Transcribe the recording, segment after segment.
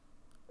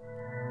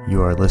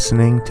You are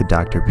listening to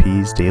Dr.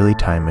 P's Daily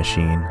Time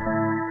Machine,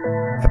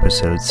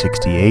 Episode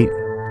 68,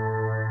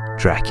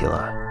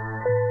 Dracula.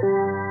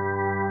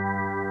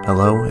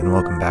 Hello and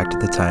welcome back to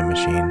the Time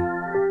Machine.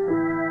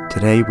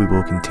 Today we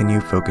will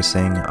continue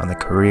focusing on the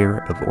career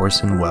of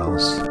Orson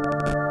Welles.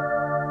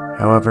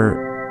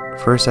 However,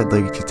 first I'd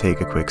like to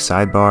take a quick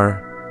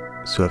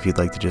sidebar, so if you'd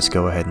like to just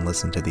go ahead and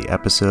listen to the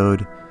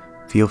episode,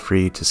 feel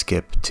free to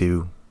skip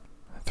to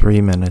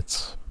 3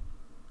 minutes.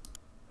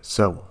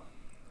 So,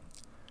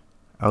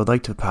 I would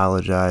like to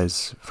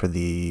apologize for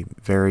the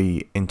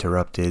very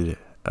interrupted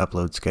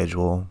upload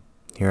schedule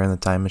here on the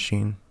Time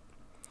Machine.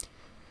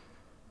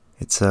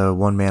 It's a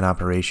one-man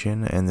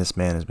operation, and this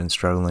man has been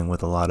struggling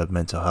with a lot of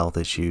mental health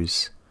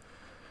issues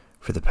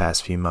for the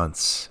past few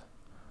months.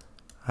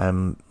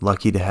 I'm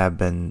lucky to have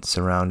been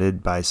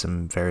surrounded by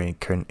some very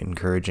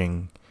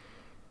encouraging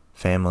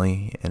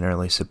family and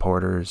early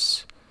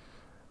supporters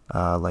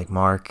like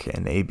Mark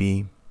and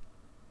AB.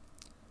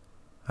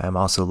 I'm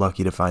also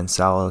lucky to find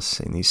solace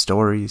in these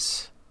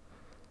stories,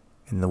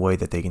 in the way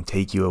that they can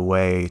take you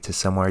away to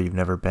somewhere you've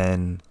never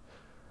been,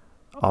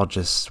 all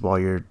just while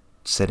you're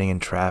sitting in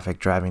traffic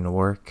driving to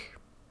work.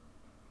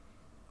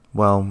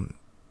 Well,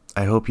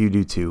 I hope you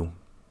do too.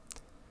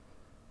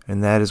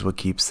 And that is what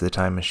keeps the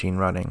Time Machine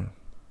running.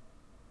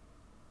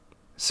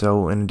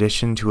 So, in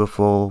addition to a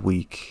full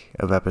week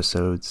of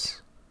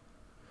episodes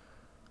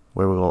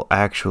where we will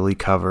actually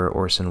cover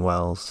Orson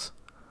Welles,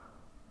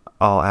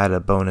 I'll add a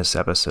bonus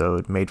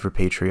episode made for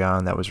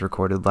Patreon that was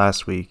recorded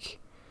last week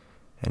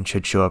and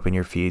should show up in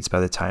your feeds by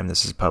the time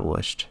this is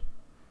published.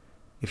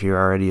 If you're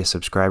already a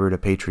subscriber to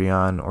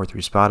Patreon or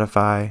through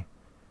Spotify,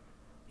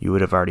 you would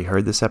have already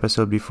heard this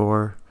episode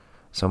before,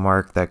 so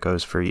Mark, that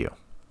goes for you.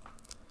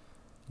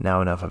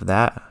 Now enough of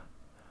that,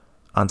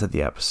 onto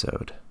the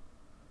episode.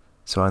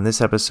 So on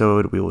this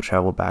episode, we will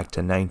travel back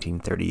to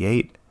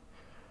 1938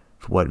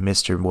 for what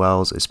Mr.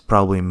 Welles is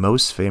probably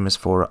most famous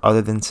for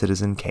other than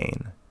Citizen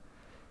Kane.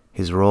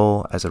 His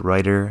role as a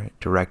writer,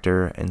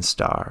 director, and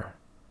star.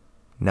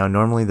 Now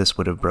normally this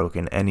would have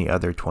broken any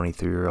other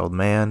 23-year-old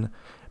man,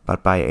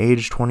 but by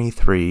age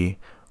 23,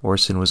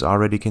 Orson was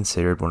already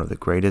considered one of the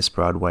greatest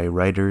Broadway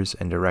writers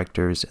and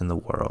directors in the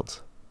world.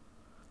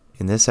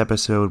 In this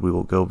episode, we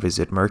will go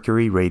visit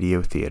Mercury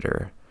Radio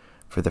Theater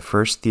for the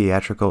first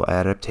theatrical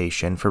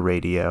adaptation for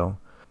radio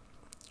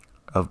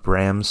of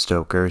Bram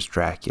Stoker's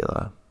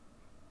Dracula.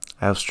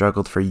 I have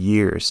struggled for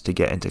years to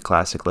get into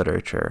classic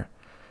literature,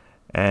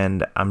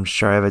 and I'm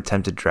sure I've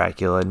attempted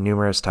Dracula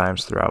numerous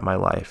times throughout my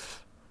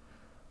life.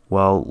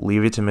 Well,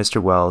 leave it to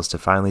Mr. Welles to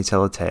finally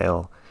tell a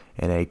tale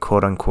in a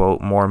quote-unquote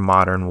more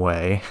modern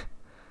way.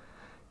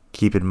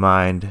 Keep in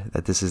mind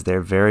that this is their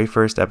very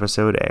first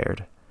episode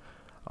aired,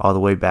 all the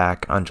way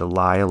back on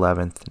July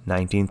 11th,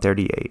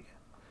 1938.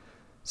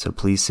 So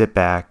please sit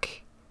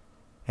back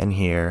and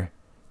hear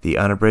the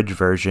unabridged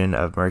version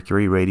of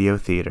Mercury Radio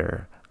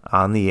Theater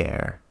on the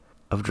air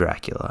of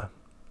Dracula.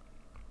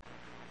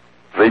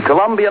 The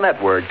Columbia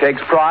Network takes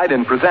pride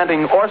in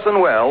presenting Orson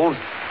Welles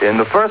in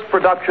the first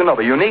production of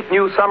a unique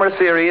new summer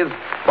series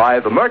by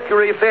the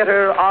Mercury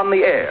Theater on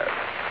the Air.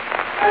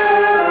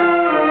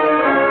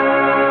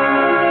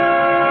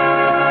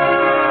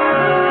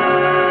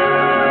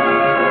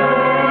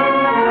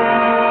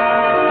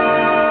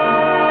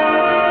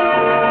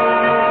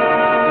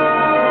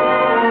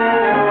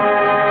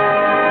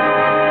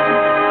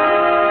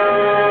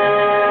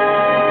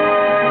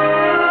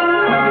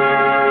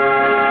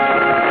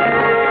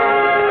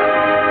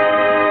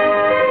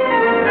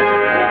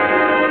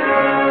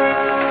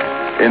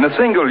 In a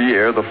single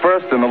year, the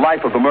first in the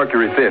life of the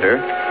Mercury Theater,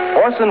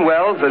 Orson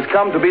Welles has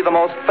come to be the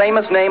most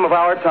famous name of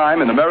our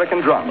time in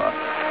American drama.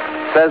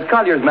 Says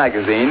Collier's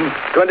Magazine,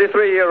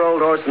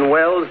 23-year-old Orson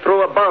Welles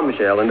threw a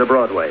bombshell into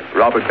Broadway.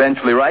 Robert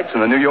Benchley writes in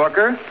the New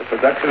Yorker, The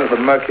production of the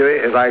Mercury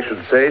is, I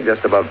should say,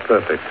 just about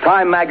perfect.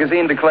 Time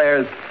Magazine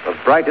declares, The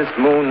brightest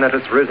moon that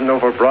has risen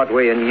over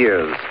Broadway in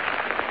years.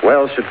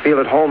 Welles should feel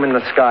at home in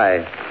the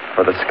sky,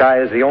 for the sky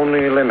is the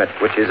only limit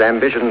which his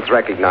ambitions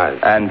recognize.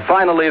 And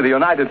finally, the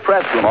United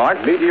Press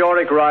remarked,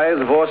 Meteoric rise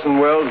of Orson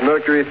Welles'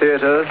 Mercury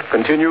Theater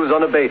continues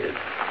unabated.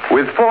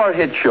 With 4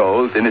 hit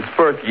shows in its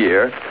first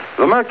year,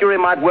 the Mercury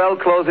might well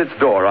close its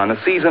door on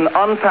a season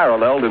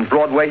unparalleled in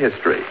Broadway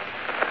history.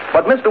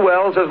 But Mr.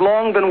 Welles has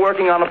long been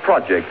working on a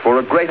project for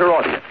a greater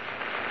audience,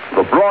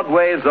 the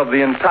Broadways of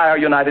the entire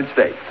United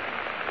States.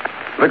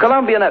 The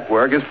Columbia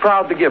Network is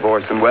proud to give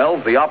Orson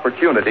Welles the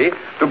opportunity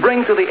to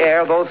bring to the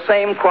air those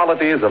same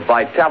qualities of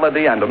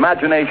vitality and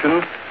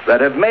imagination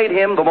that have made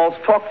him the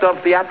most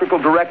talked-of theatrical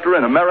director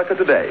in America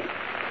today.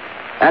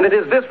 And it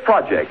is this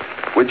project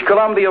which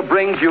Columbia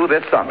brings you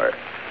this summer,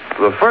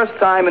 the first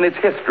time in its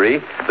history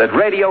that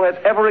radio has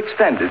ever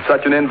extended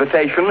such an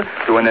invitation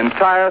to an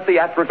entire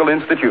theatrical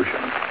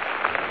institution.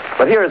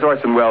 But here is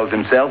Orson Welles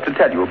himself to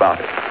tell you about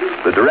it.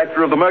 The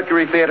director of the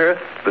Mercury Theater,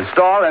 the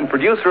star and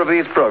producer of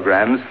these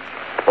programs,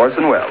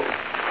 Orson Welles.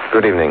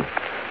 Good evening.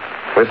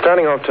 We're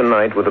starting off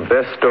tonight with the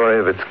best story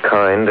of its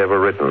kind ever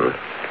written.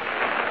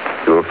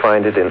 You will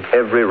find it in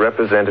every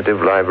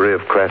representative library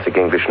of classic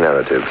English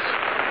narratives.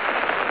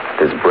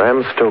 is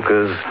Bram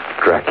Stoker's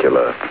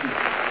Dracula.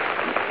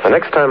 The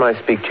next time I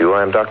speak to you,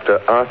 I am Dr.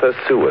 Arthur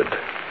Seward.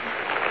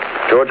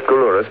 George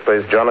Goulouris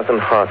plays Jonathan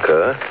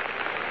Harker,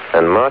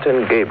 and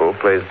Martin Gable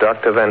plays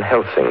Dr. Van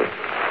Helsing.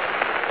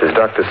 It is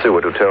Dr.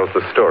 Seward who tells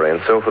the story, and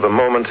so for the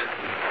moment,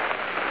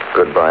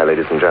 goodbye,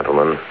 ladies and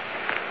gentlemen.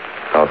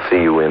 I'll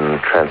see you in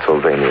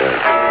Transylvania.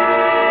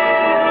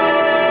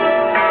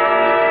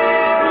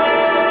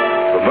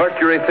 The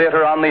Mercury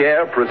Theater on the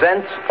Air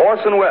presents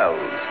Orson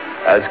Welles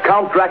as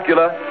Count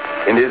Dracula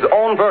in his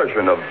own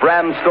version of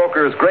Bram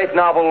Stoker's great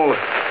novel,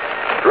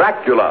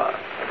 Dracula.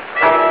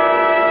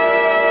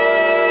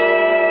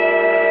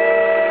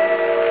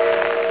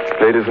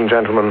 Ladies and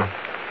gentlemen,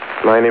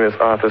 my name is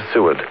Arthur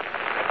Seward.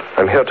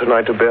 I'm here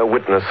tonight to bear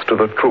witness to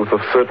the truth of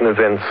certain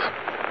events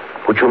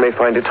which you may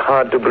find it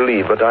hard to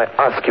believe, but I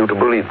ask you to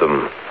believe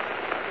them.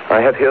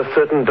 I have here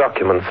certain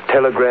documents,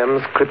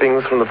 telegrams,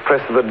 clippings from the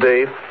press of the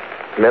day,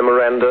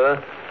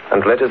 memoranda,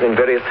 and letters in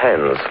various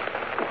hands.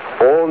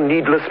 All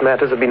needless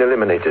matters have been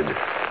eliminated,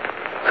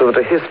 so that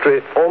a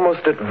history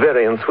almost at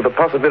variance with the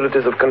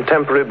possibilities of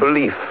contemporary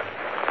belief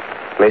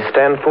may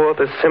stand forth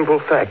as simple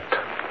fact.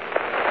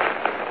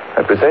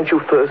 I present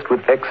you first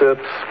with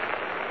excerpts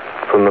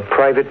from the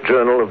private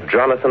journal of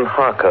Jonathan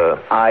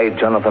Harker. I,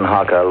 Jonathan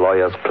Harker,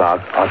 lawyer's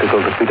clerk, article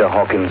to Peter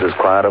Hawkins,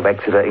 Esquire of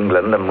Exeter,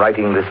 England, am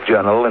writing this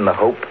journal in the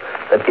hope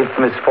that if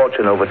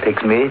misfortune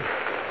overtakes me,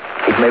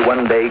 it may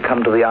one day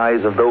come to the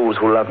eyes of those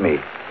who love me.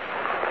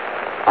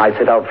 I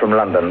set out from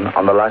London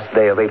on the last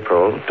day of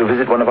April to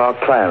visit one of our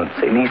clients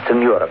in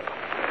Eastern Europe.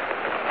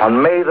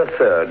 On May the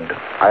 3rd,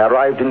 I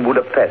arrived in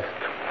Budapest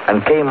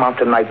and came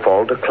after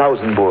nightfall to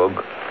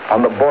Klausenburg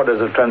on the borders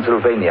of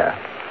Transylvania.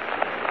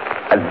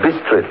 At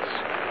Bistritz,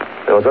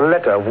 there was a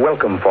letter of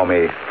welcome for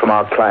me from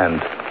our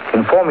client,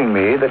 informing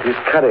me that his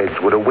carriage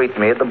would await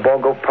me at the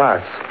Borgo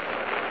Pass.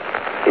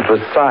 It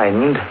was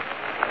signed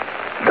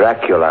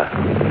Dracula.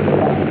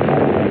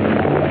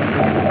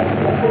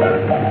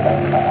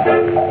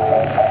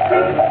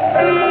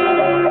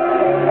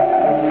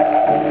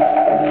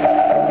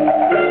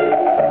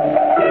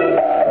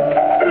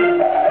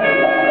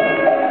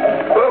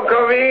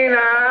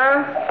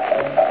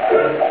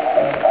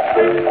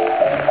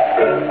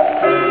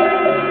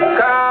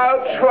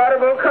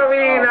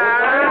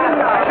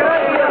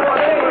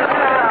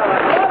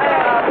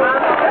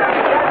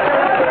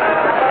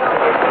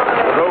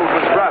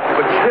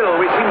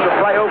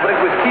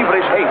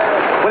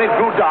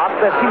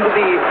 There seemed to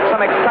be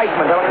some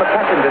excitement among the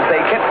passengers. They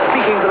kept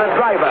speaking to the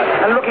driver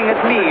and looking at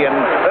me and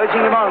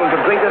urging him on to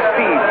greater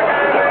speed.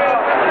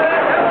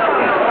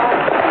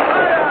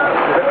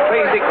 The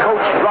crazy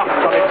coach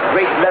rocked on its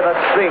great leather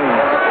strings.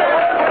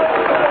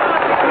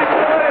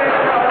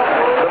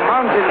 The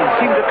mountains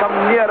seemed to come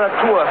nearer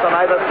to us on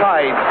either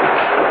side.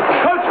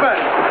 Coachman!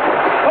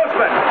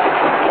 Coachman!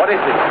 What is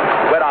it?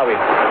 Where are we?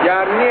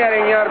 You're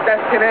nearing your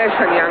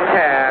destination, young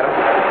hare.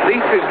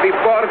 This is the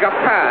Borgo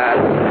Pass.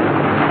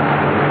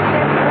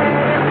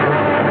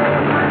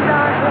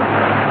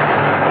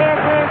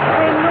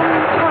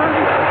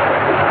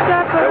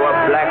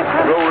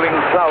 Rolling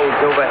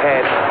clouds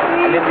overhead,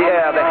 and in the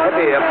air the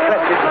heavy,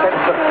 oppressive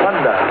sense of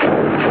thunder.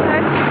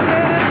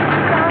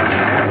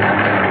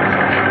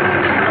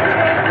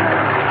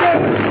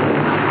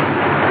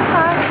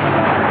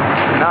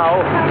 Now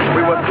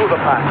we were through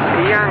the pass.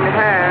 The young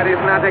hare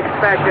is not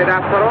expected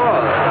after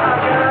all.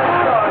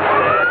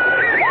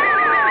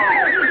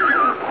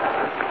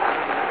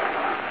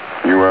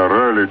 You are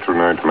early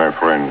tonight, my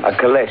friend. A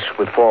caleche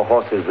with 4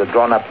 horses are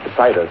drawn up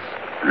beside us.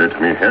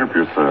 Let me help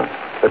you, sir.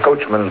 The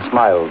coachman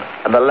smiled,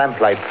 and the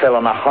lamplight fell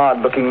on a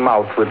hard-looking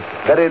mouth with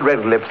very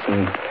red lips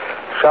and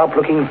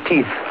sharp-looking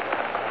teeth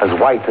as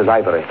white as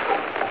ivory.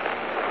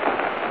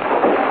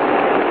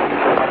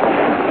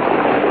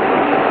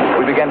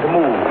 We began to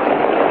move.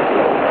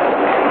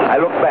 I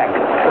looked back.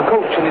 The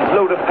coach and its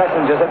load of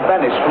passengers had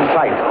vanished from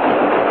sight.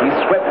 We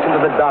swept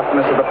into the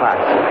darkness of the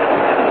pass.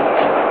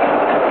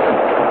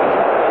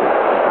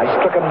 I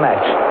struck a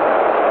match.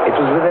 It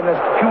was within a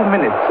few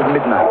minutes of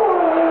midnight.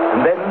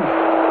 And then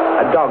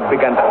a dog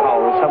began to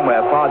howl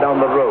somewhere far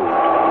down the road.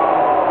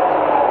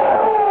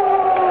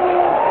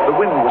 The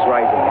wind was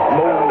rising. It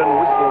moaned and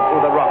whistled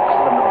through the rocks,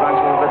 and the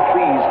branches of the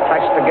trees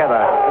clashed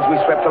together as we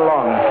swept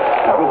along.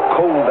 It grew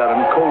colder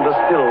and colder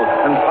still,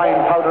 and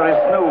fine powdery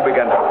snow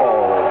began to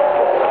fall.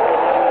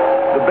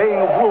 The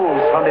baying of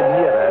wolves sounded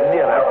nearer and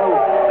nearer,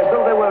 as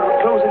though they were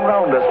closing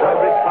round us from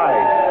every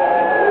side.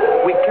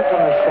 We kept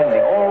on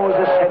ascending, always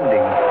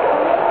ascending.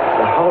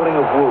 The howling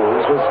of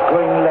wolves was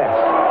growing less.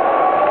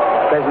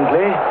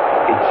 Presently,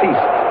 it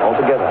ceased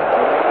altogether.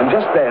 And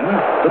just then,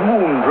 the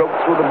moon broke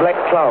through the black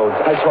clouds.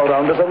 I saw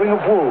around us a ring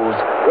of wolves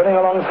running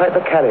alongside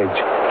the carriage.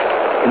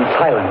 In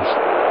silence,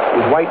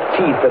 with white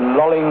teeth and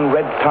lolling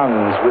red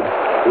tongues, with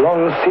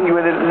long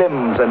sinewy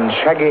limbs and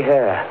shaggy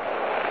hair.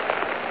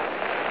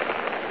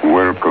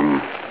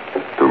 Welcome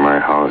to my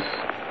house.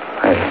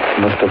 I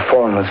must have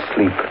fallen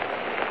asleep.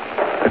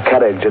 The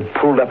carriage had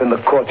pulled up in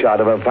the courtyard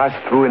of a vast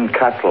ruined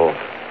castle.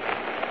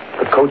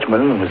 The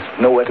coachman was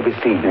nowhere to be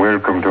seen.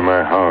 Welcome to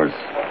my house.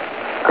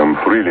 Come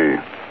freely.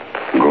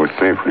 Go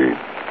safely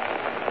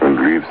and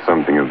leave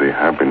something of the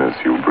happiness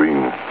you bring.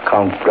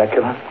 Count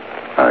Dracula?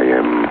 I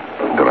am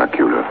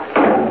Dracula.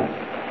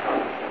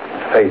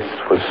 Face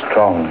was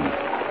strong,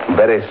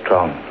 very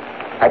strong,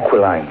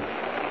 aquiline.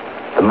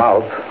 The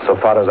mouth, so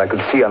far as I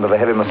could see under the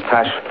heavy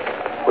mustache,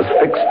 was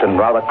fixed and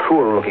rather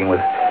cruel looking,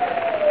 with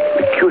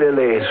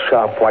peculiarly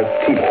sharp white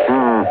teeth.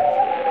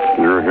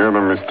 You hear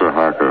them, Mr.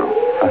 Harker.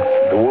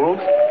 The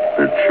wolves?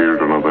 The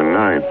children of the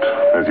night,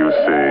 as you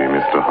say,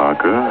 Mr.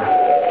 Harker.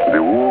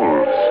 The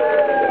wolves.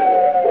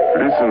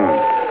 Listen.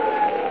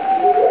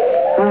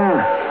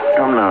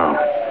 Come now.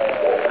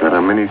 There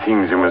are many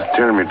things you must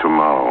tell me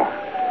tomorrow.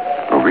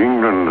 Of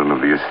England and of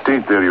the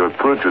estate there you have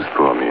purchased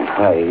for me.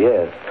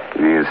 Yes.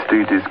 The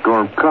estate is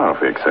called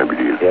Carfax, I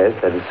believe. Yes,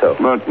 that is so.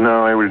 But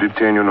now I will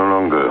detain you no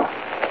longer.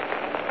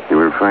 You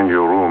will find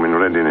your room in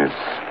readiness.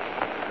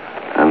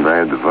 And I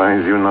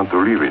advise you not to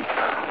leave it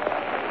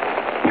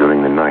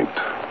during the night.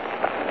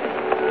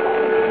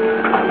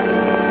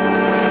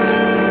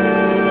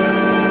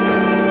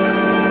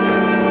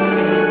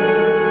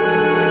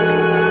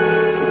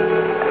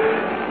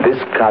 This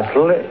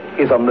castle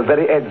is on the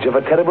very edge of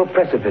a terrible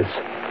precipice.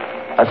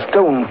 A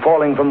stone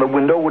falling from the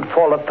window would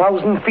fall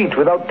 1,000 feet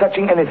without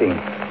touching anything.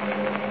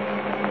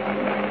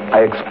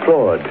 I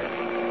explored.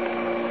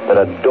 There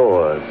are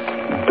doors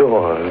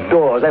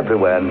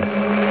everywhere,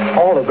 and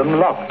all of them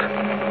locked.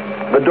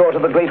 The door to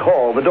the great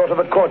hall, the door to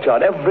the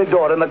courtyard, every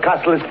door in the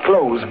castle is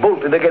closed,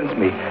 bolted against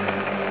me.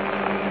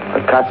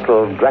 The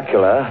castle of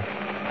Dracula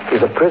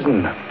is a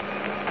prison,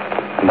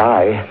 and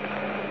I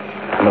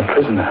am a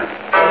prisoner.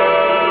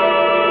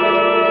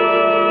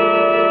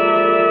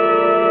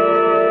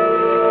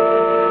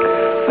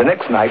 The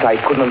next night, I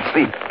couldn't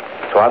sleep.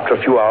 So after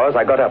a few hours,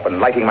 I got up and,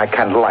 lighting my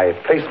candle, I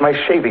placed my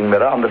shaving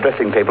mirror on the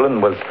dressing table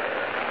and was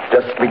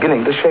just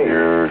beginning to shave.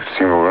 You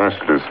seem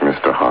restless,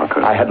 Mr.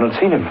 Harker. I hadn't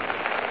seen him,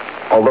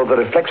 although the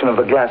reflection of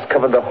the glass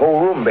covered the whole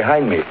room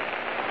behind me.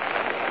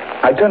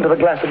 I turned to the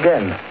glass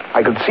again.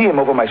 I could see him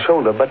over my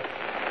shoulder, but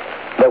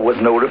there was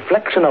no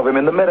reflection of him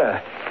in the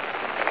mirror.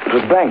 It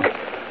was blank.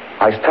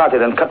 I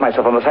started and cut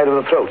myself on the side of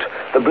the throat.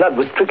 The blood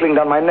was trickling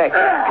down my neck.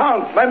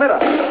 Count, my mirror!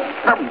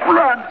 The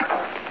blood!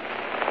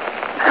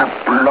 The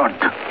blood!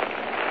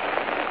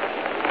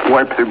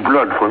 Wipe the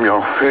blood from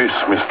your face,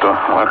 Mr.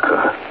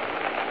 Harker.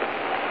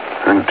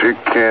 And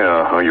take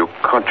care how you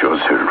cut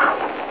yourself.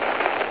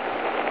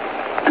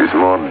 It is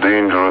more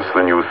dangerous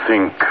than you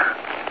think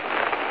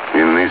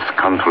in this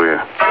country.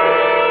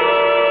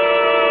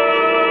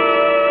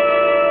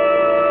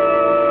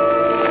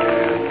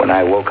 When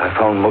I woke, I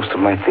found most of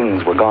my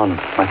things were gone.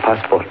 My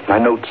passport, my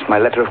notes, my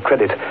letter of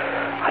credit.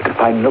 I could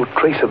find no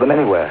trace of them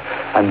anywhere.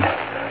 And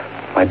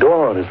my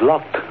door is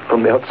locked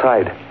from the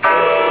outside.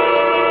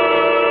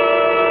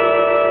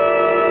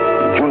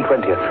 June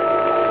 20th.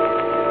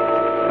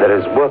 There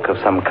is work of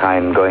some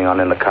kind going on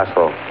in the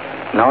castle.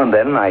 Now and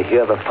then I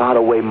hear the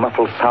faraway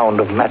muffled sound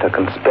of mattock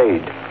and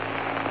spade.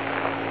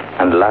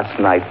 And last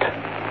night,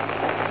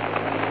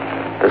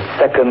 the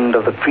second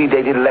of the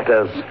predated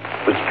letters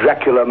which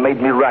Dracula made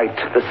me write,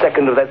 the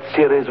second of that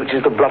series which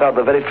is to blot out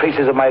the very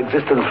traces of my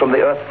existence from the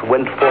earth,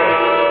 went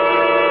forth.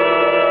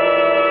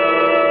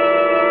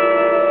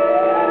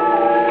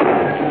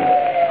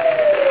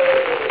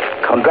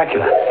 Count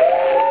Dracula.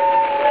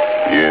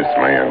 Yes,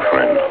 my young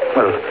friend.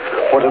 Well,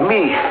 what of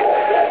me?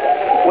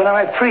 When am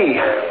I free?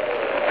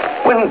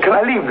 When can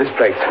I leave this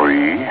place?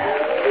 Free?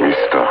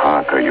 Mr.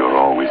 Harker, you're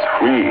always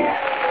free.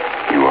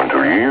 You want to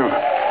leave?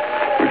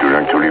 Would you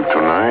like to leave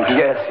tonight?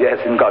 Yes,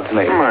 in God's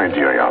name. My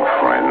dear young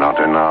friend, not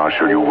an hour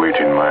shall you wait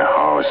in my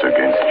house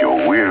against your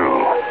will.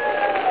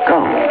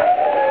 Come,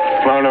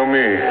 follow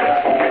me.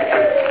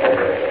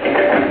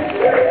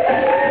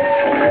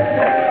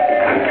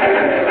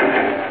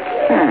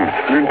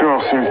 The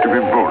door seems to be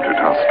bolted.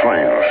 How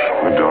strange.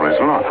 The door is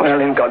locked. Well,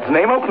 in God's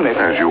name, open it.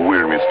 As you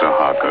will, Mr.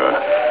 Harker.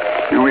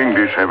 You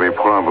English have a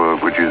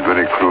proverb which is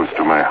very close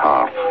to my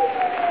heart.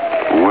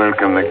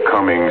 Welcome the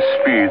coming,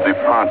 speed the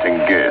parting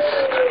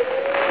guest.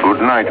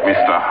 Good night,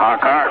 Mr.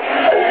 Harker.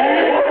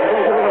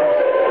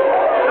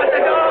 Shut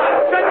the door!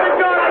 Shut the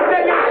door! I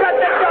tell you, shut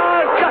the door!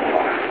 Shut!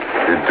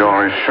 The door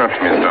is shut,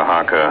 Mr.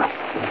 Harker.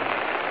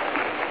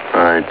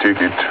 I take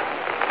it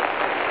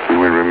you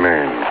will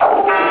remain.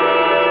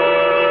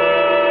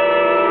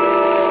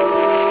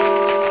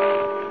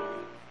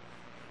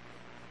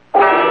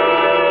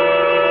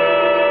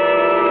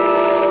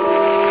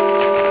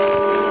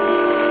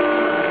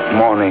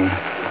 Morning,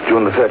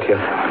 June the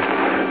 30th.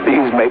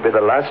 These may be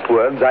the last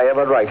words I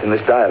ever write in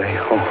this diary.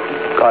 Oh,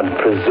 God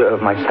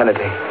preserve my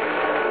sanity.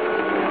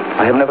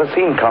 I have never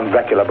seen Count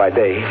Dracula by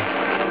day.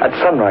 At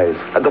sunrise,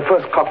 at the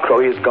first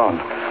cockcrow, he is gone.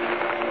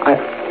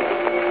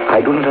 I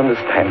do not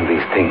understand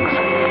these things.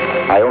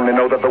 I only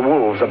know that the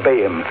wolves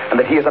obey him, and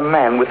that he is a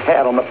man with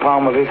hair on the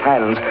palm of his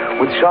hands,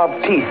 with sharp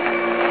teeth,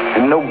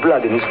 and no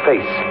blood in his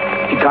face.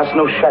 He casts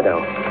no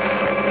shadow.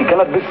 He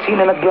cannot be seen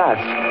in a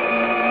glass.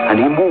 And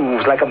he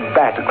moves like a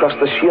bat across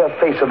the sheer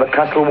face of the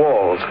castle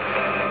walls.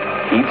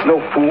 He eats no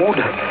food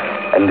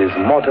and is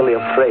mortally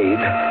afraid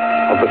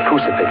of the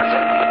crucifix.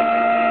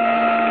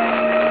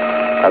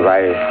 As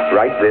I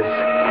write this,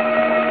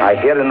 I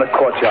hear in the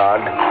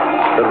courtyard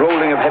the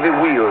rolling of heavy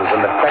wheels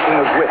and the cracking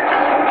of whips.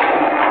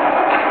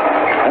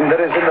 And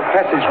there is in the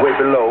passageway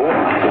below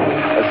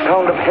a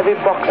sound of heavy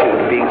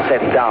boxes being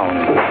set down.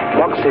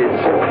 Boxes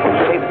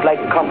shaped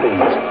like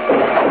coffins.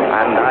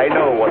 And I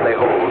know what they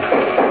hold.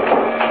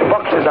 The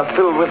boxes are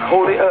filled with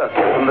holy earth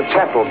from the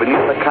chapel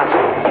beneath the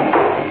castle.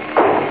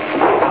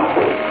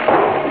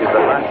 It is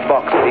the last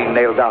box being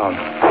nailed down.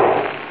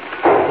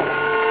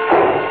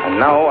 And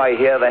now I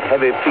hear the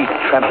heavy feet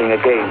tramping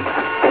again.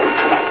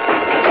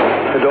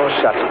 The door's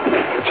shut.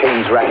 The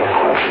chains rattle.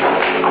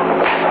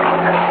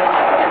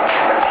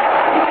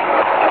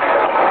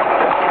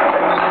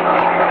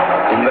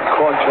 In the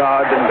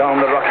courtyard and down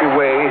the rocky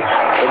way,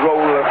 the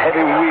roll of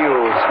heavy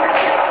wheels,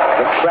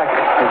 the crack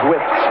of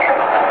whips.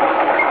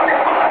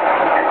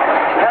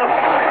 Help!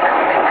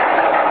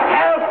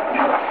 Help!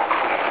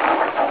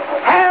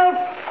 Help!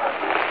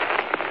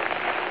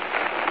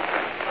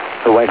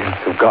 The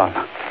wagons have gone.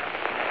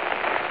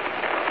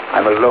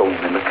 I'm alone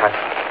in the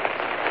castle.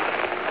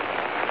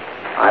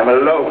 I'm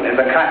alone in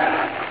the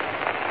castle.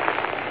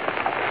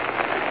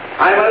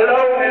 I'm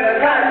alone in the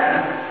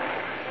castle.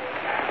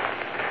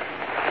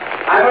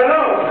 I'm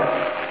alone.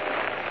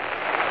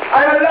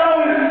 I'm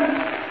alone.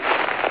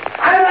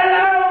 I'm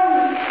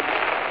alone.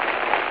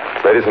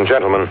 Ladies and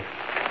gentlemen,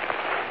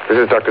 this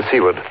is Dr.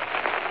 Seward.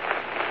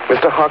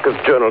 Mr. Harker's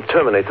journal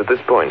terminates at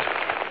this point.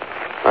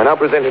 I now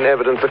present in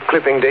evidence a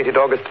clipping dated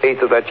August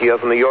 8th of that year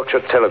from the Yorkshire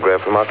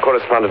Telegraph from our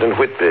correspondent in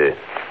Whitby.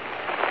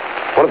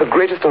 One of the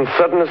greatest and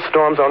suddenest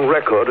storms on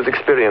record was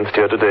experienced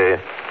here today.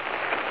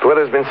 The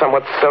weather has been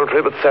somewhat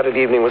sultry, but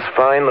Saturday evening was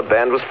fine. The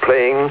band was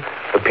playing.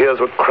 The piers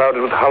were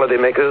crowded with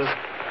holidaymakers.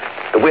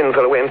 The wind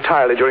fell away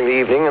entirely during the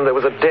evening, and there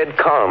was a dead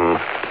calm.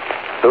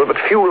 There were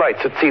but few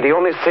lights at sea. The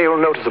only sail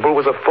noticeable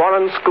was a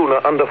foreign schooner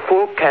under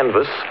full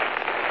canvas,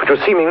 which was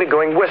seemingly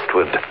going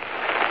westward.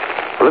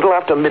 A little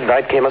after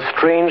midnight came a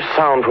strange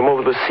sound from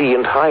over the sea,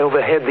 and high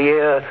overhead the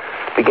air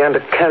began to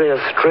carry a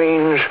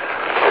strange,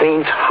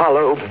 faint,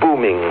 hollow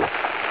booming.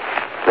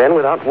 Then,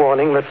 without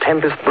warning, the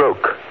tempest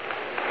broke.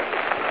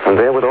 And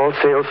there, with all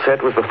sails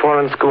set, was the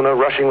foreign schooner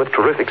rushing with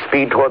terrific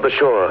speed toward the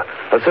shore.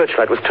 A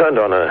searchlight was turned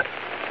on her.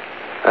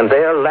 And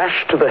there,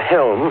 lashed to the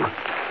helm,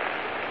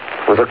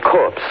 was a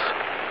corpse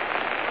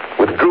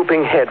with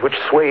drooping head which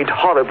swayed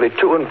horribly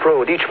to and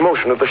fro at each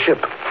motion of the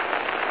ship.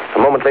 A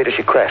moment later,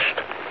 she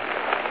crashed.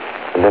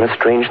 And then a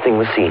strange thing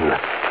was seen.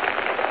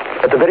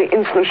 At the very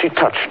instant she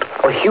touched,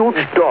 a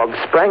huge dog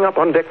sprang up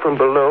on deck from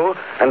below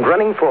and,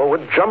 running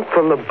forward, jumped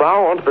from the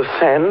bow onto the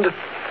sand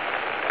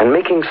and,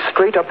 making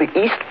straight up the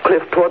east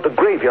cliff toward the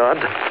graveyard,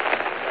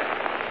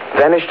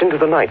 vanished into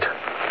the night.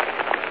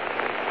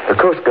 The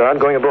Coast Guard,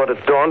 going aboard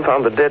at dawn,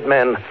 found the dead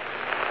man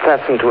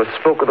fastened to a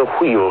spoke of the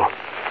wheel.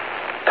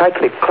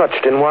 Tightly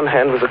clutched in one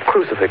hand was a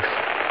crucifix.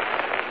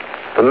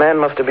 The man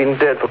must have been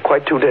dead for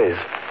quite 2 days.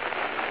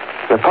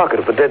 In the pocket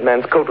of the dead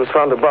man's coat was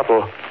found a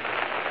bottle,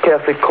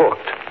 carefully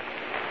corked,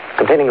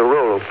 containing a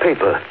roll of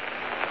paper.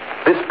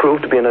 This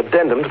proved to be an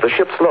addendum to the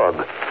ship's log.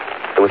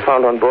 There was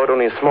found on board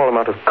only a small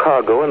amount of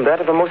cargo, and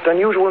that of a most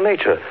unusual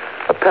nature.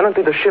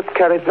 Apparently the ship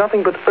carried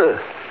nothing but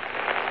earth.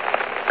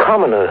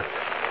 Common earth.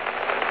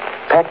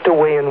 Packed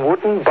away in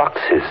wooden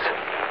boxes,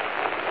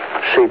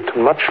 shaped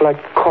much like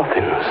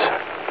coffins.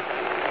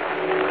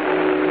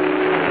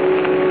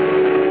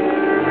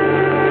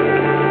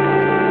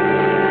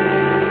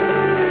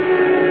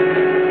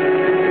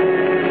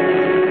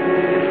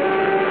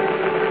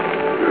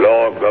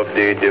 Log of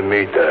the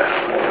Demeter,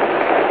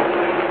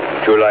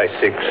 July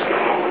 6th.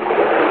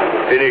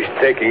 Finished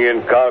taking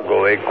in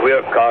cargo, a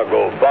queer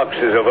cargo,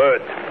 boxes of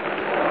earth.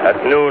 At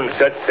noon,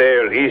 set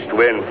sail, east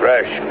wind,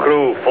 fresh.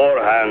 Crew,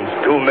 4 hands,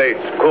 2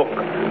 mates, cook,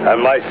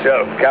 and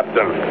myself,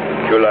 captain,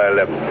 July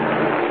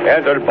 11th.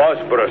 Entered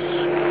Bosporus.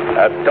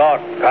 At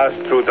dark,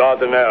 passed through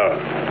Dardanelles.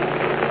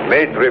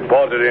 Mate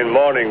reported in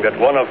morning that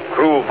one of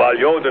crew,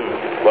 Valjoden,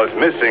 was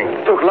missing.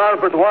 Took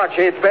larboard watch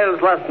 8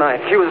 bells last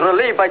night. He was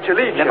relieved by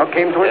Chilicia. Never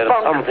came to his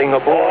bunk. Something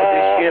aboard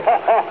this ship.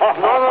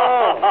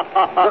 No.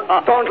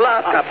 Don't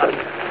laugh, Captain.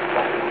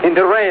 In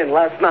the rain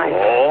last night.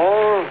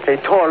 Oh? A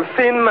tall,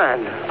 thin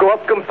man go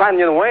up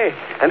companionway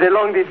and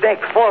along the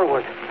deck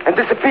forward and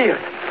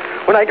disappeared.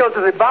 When I go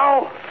to the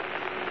bow,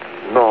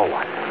 no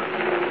one.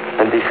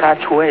 And the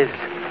hatchways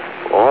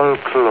all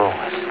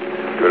closed.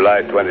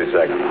 July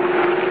 22nd.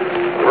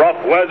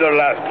 Rough weather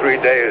last 3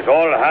 days.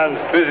 All hands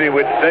busy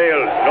with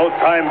sails. No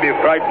time be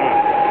frightened.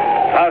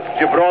 Past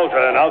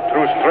Gibraltar and out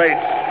through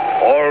straits.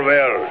 All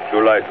well.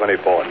 July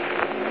 24th.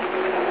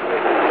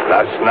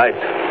 Last night,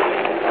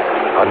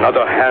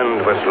 another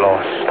hand was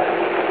lost.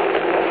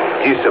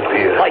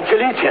 Disappeared. By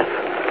Chilicia.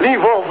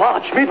 Leave off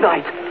watch,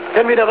 midnight.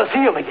 Then we never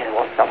see him again.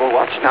 What, double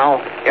watch now?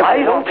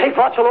 I don't take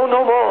watch alone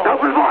no more.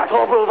 Double watch.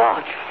 Double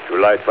watch.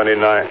 July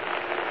 29th.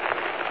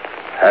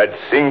 Had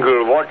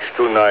single watch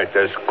tonight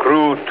as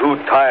crew too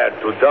tired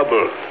to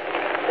double.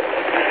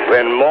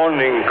 When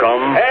morning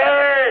come...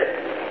 Hey,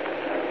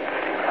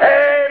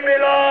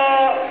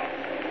 below!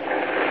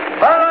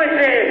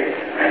 Banoiti!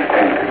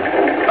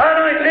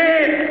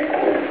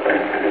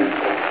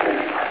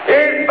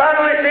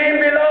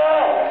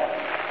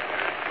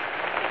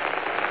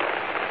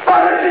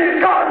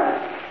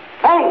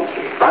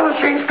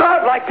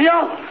 like the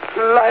others,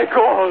 like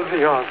all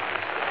the others.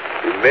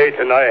 The mate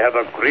and I have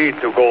agreed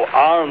to go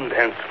armed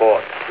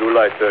henceforth,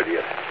 July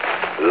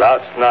 30th.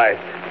 Last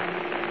night,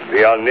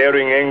 we are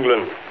nearing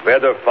England.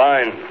 Weather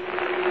fine.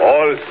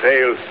 All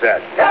sails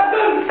set.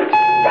 Captain!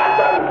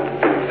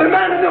 Captain! The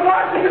man in the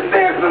Washington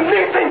Station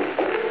meeting!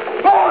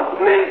 Both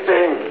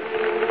meeting!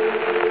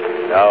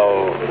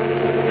 Now,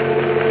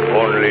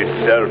 only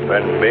self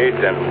and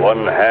mate and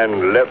one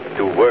hand left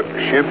to work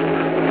ship.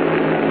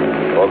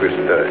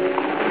 August 3rd.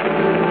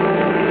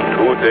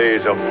 2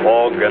 days of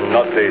fog and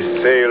not a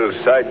sail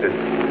sighted.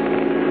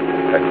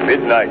 At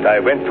midnight, I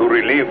went to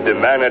relieve the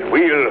man at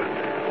wheel,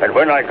 and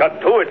when I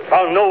got to it,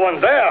 found no one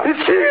there.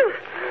 It's here!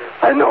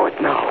 I know it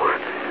now.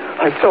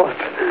 I saw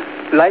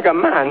it. Like a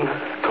man,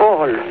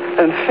 tall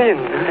and thin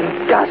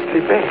and ghastly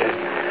pale.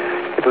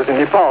 It was in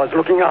the bows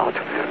looking out.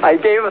 I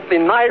gave it the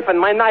knife, and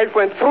my knife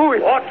went through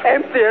it. What?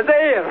 Empty as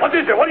air. What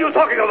is it? What are you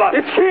talking about?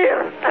 It's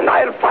here, and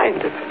I'll find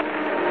it.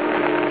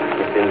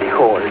 It's in the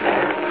hold.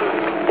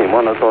 In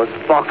one of those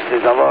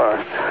boxes of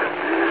earth.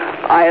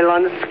 I'll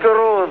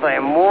unscrew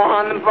them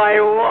one by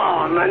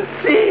one and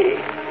see.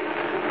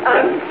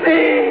 And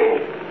see.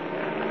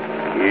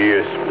 He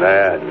is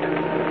mad.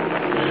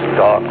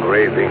 Stark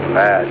raving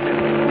mad.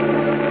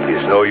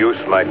 It's no use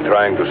my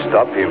trying to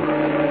stop him.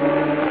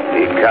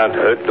 He can't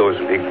hurt those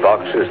big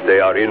boxes. They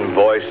are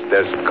invoiced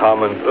as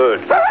common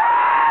earth.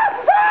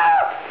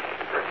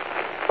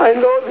 I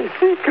know the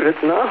secret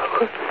now.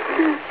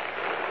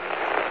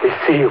 The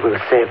sea will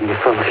save me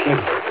from him.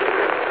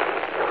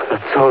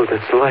 That's all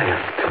that's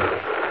left.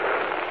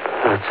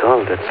 That's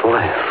all that's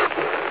left.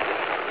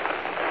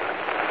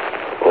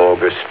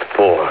 August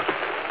 4th.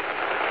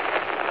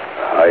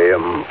 I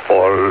am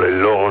all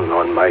alone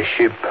on my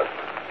ship.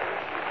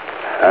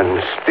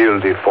 And still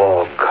the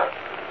fog.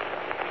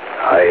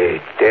 I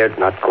dared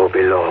not go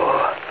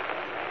below.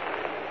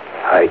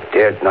 I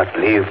dared not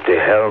leave the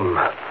helm.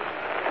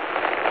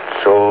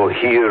 So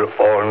here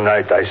all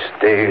night I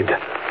stayed.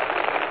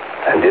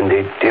 And in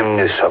the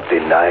dimness of the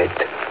night,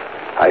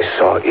 I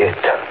saw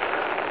it.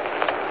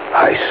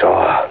 I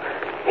saw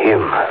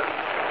him.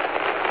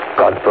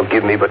 God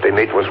forgive me, but the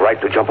mate was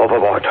right to jump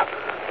overboard.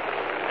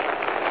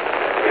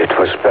 It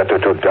was better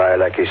to die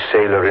like a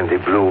sailor in the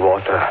blue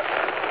water.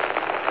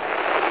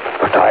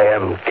 But I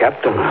am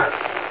captain,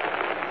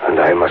 and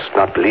I must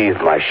not leave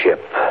my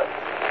ship.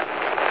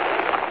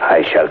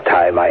 I shall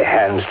tie my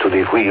hands to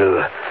the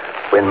wheel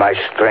when my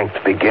strength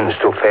begins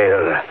to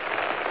fail.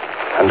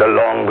 And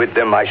along with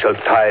them I shall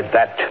tie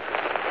that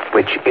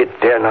which it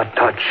dare not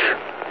touch,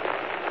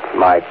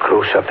 my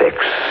crucifix.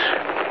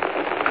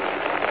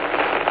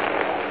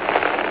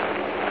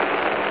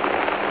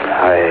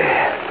 I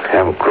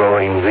am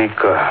growing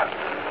weaker,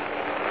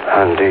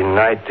 and the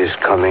night is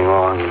coming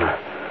on.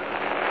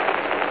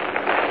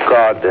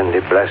 God and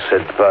the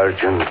Blessed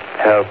Virgin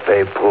help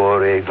a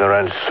poor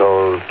ignorant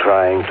soul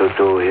trying to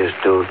do his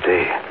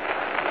duty.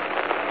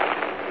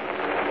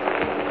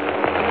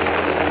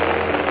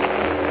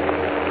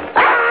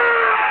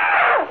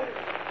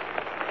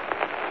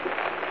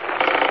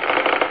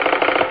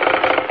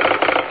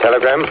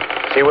 Telegram,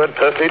 Seaward,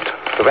 Perfect,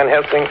 to Van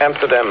Helsing,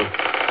 Amsterdam.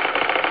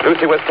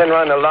 Lucy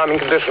Westenra in alarming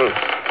condition.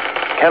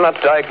 Cannot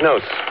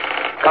diagnose.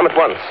 Come at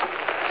once.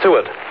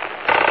 Seward.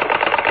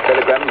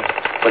 Telegram,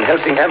 Van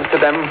Helsing,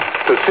 Amsterdam,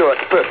 to Seward,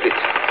 Perfect.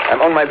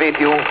 I'm on my way to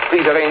you.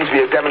 Please arrange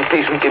the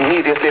examination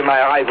immediately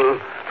my arrival,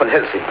 Van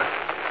Helsing.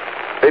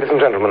 Ladies and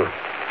gentlemen,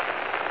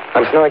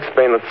 I must now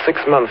explain that 6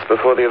 months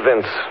before the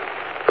events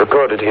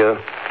recorded here,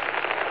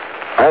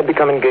 I had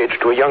become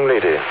engaged to a young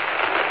lady,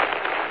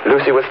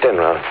 Lucy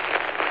Westenra.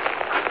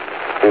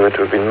 We were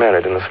to have been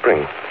married in the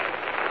spring.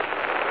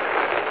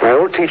 My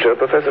old teacher,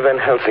 Professor Van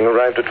Helsing,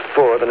 arrived at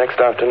 4 the next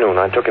afternoon.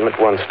 I took him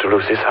at once to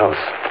Lucy's house.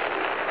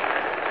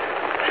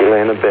 She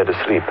lay in a bed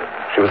asleep.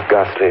 She was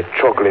ghastly,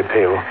 chalkily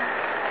pale.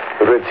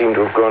 The red seemed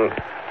to have gone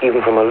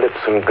even from her lips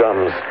and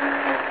gums,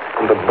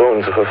 and the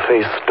bones of her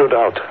face stood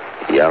out.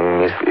 Young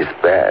Miss is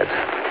bad.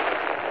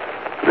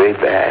 Very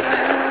bad.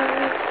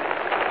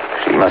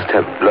 She must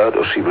have blood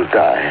or she will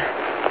die.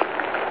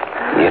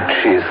 Yet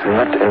she is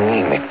not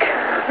anemic.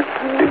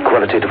 The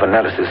qualitative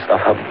analysis of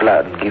her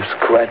blood gives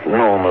quite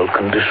normal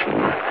condition.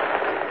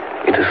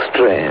 It is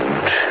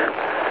strange.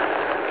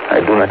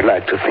 I do not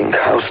like to think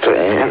how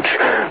strange.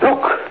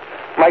 Look!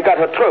 My God,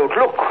 her throat,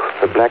 look!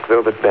 The black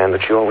velvet band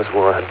that she always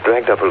wore had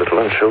dragged up a little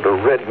and showed a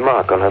red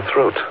mark on her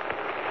throat.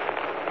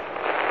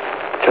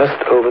 Just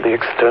over the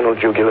external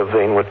jugular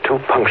vein were 2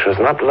 punctures,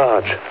 not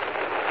large,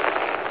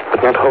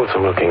 but not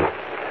wholesome looking.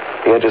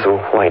 The edges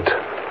were white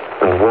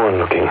and worn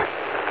looking.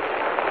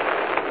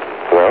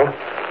 Well?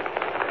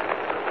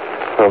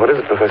 Well, what is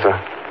it, Professor?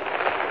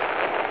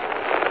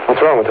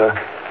 What's wrong with her?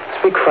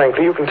 Speak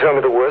frankly. You can tell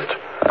me the worst.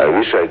 I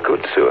wish I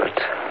could, Stuart.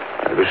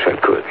 I wish I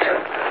could.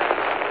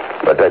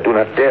 But I do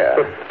not dare.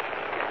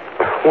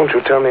 But won't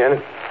you tell me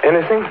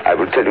anything? I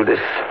will tell you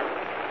this.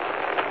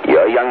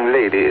 Your young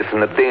lady is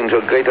in a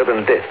danger greater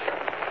than death.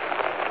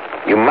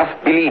 You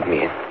must believe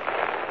me.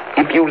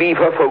 If you leave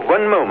her for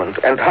one moment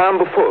and harm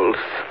befalls,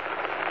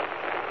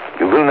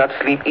 you will not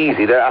sleep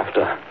easy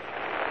thereafter.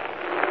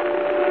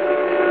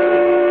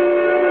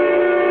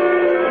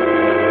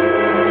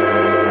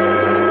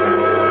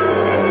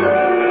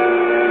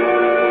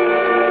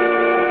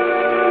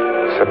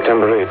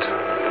 September 8th.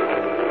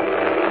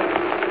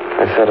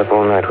 I sat up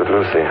all night with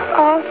Lucy.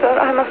 Arthur,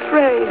 I'm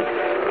afraid.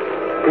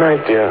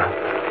 Night, dear.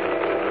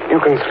 You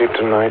can sleep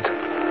tonight.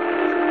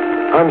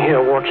 I'm here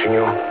watching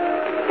you.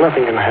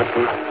 Nothing can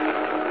happen.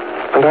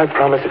 And I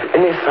promise if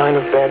any sign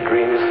of bad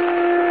dreams,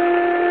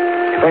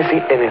 if I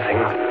see anything,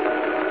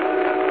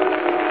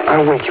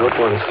 I'll wake you at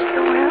once.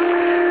 You will?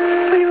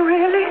 Will you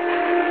really?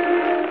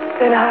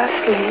 Then I'll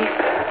sleep.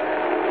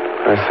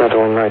 I sat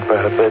all night by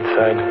her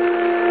bedside.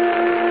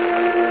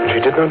 She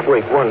did not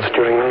wake once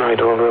during the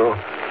night, although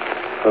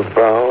her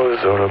brows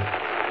or a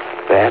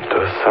bat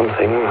or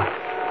something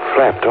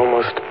flapped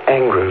almost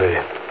angrily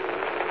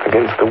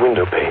against the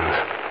window panes.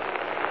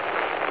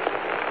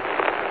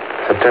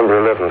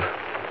 September 11th.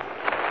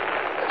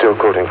 Still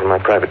quoting from my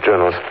private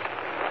journals.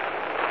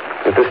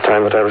 At this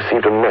time that I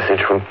received a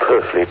message from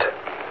Purfleet.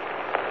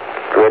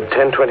 Read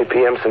 10:20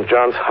 p.m. St.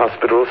 John's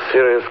Hospital,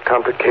 serious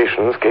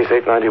complications, case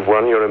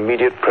 891, your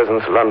immediate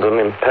presence, London,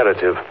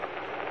 imperative.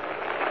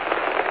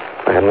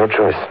 I had no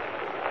choice.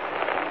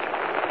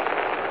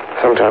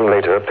 Sometime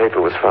later, a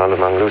paper was found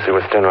among Lucy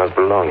Westenra's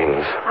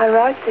belongings. I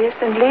write this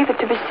and leave it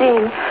to be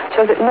seen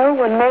so that no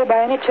one may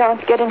by any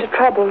chance get into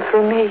trouble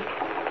through me.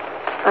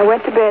 I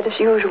went to bed as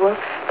usual,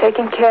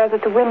 taking care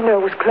that the window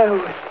was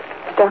closed,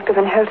 as Dr.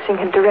 Van Helsing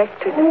had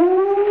directed.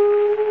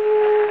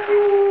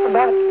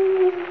 About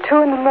 2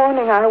 a.m,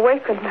 I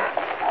awakened.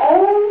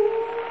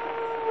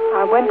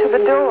 I went to the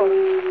door,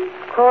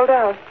 called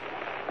out,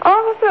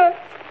 "Arthur!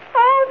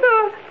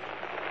 Arthur!"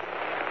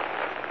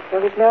 There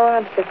was no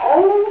answer.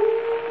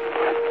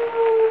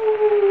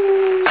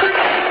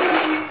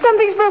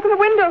 Something's broken the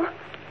window.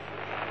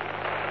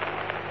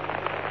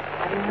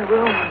 I'm in the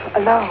room,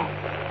 alone.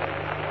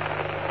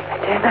 I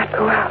dare not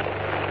go out.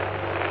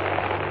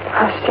 The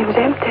house seems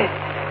empty.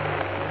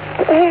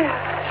 The air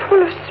is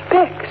full of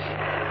specks,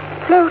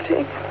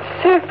 floating,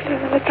 circling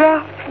in the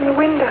draught from the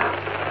window.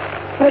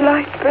 And the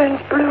light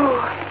burns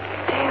blue,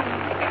 dim.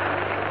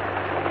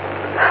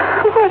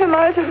 What am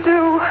I to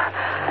do?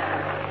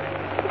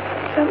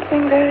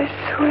 Something very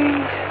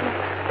sweet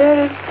and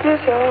very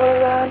bitter all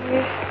around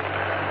me.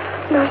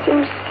 And I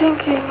seem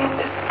sinking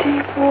into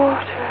deep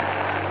water.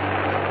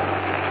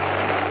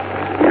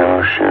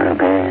 You shall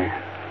be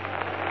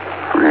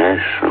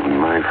flesh of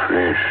my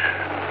flesh,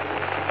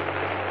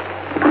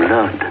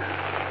 blood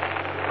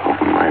of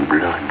my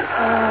blood.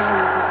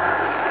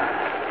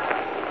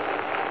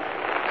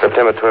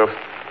 September 12th.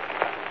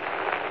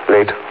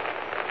 Late.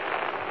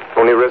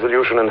 Only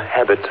resolution and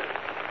habit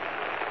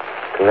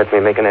can let me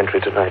make an entry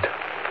tonight.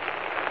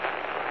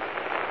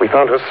 We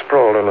found her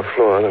sprawled on the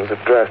floor, and there was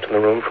a draft in the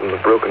room from the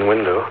broken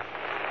window.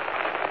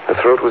 Her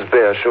throat was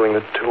bare, showing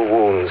the 2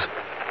 wounds,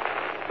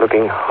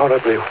 looking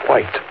horribly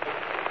white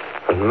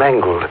and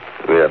mangled.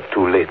 We are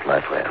too late, my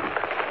friend.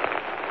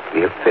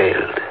 We have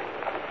failed.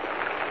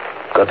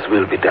 God's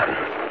will be done.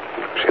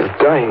 She's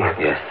dying.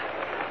 Yes.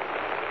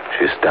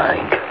 She's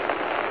dying.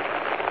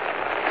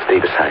 Stay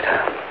beside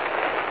her.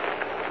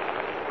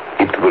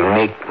 It will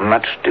make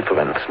much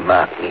difference,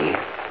 mark me,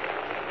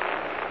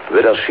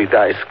 whether she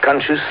dies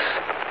conscious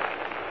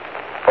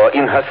or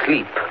in her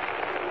sleep.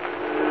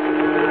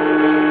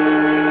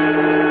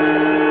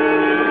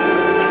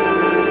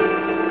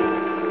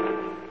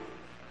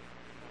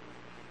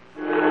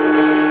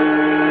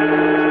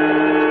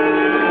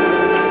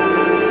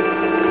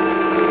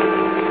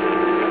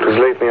 It was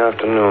late in the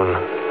afternoon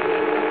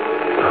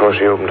before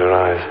she opened her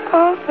eyes.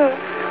 Arthur,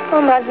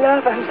 oh, my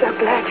love, I'm so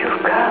glad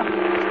you've come.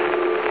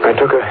 I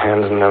took her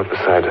hand and knelt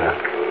beside her.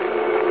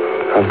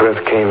 Her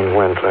breath came and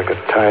went like a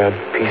tired,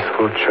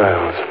 peaceful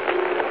child's.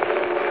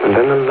 And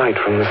then the light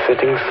from the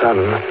setting sun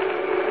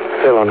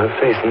fell on her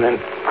face, and then,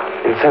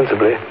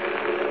 insensibly,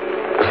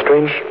 a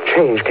strange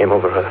change came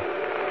over her.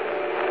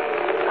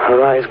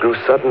 Her eyes grew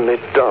suddenly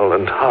dull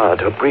and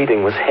hard. Her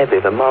breathing was heavy.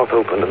 The mouth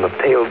opened, and the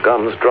pale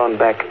gums, drawn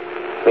back,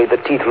 made the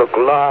teeth look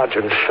large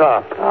and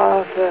sharp.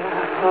 Arthur,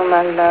 oh,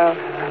 my love,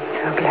 I'm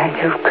so glad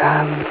you've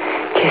come.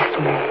 Kiss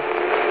me.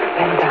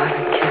 Bend down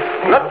and kiss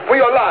me. Not for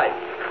your life.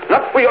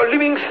 Not for your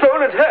living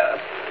soul and hers.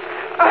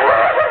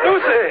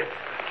 Lucy!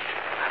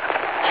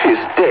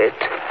 She's dead.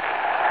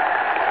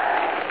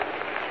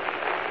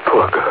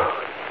 Poor girl.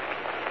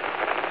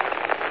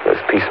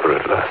 There's peace for her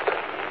at last.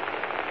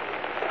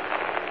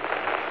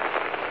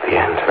 The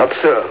end. Not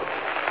so.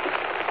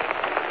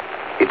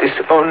 It is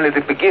only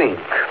the beginning.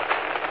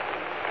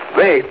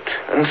 Wait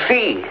and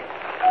see.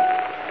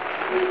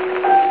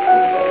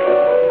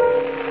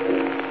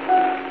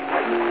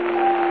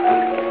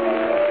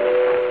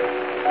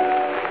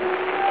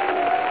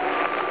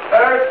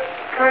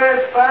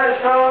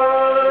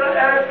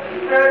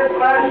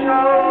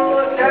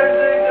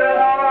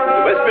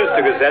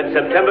 Westminster Gazette,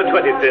 September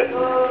 25th.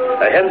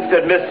 A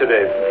Hempstead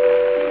mystery.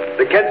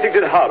 The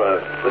Kensington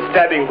horror, the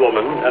stabbing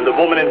woman, and the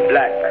woman in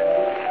black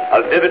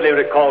are vividly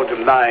recalled to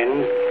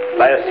mind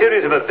by a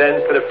series of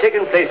events that have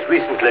taken place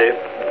recently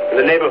in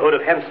the neighborhood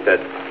of Hempstead.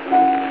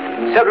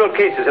 Several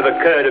cases have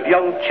occurred of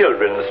young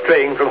children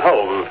straying from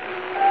home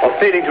or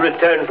failing to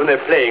return from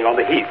their playing on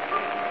the heath.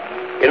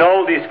 In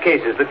all these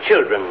cases, the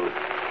children,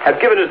 have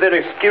given as their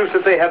excuse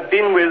that they have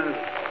been with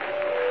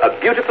a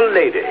beautiful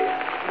lady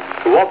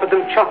who offered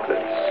them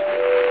chocolates.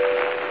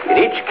 In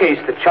each case,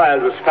 the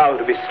child was found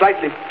to be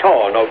slightly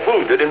torn or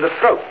wounded in the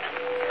throat.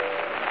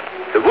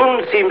 The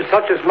wound seemed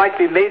such as might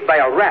be made by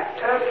a rat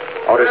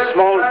or a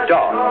small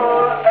dog.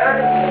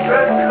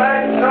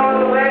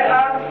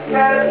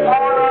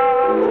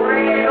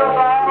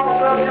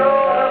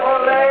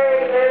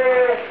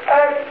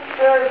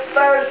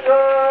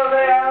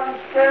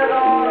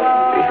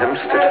 The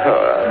Hempstead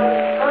Horror.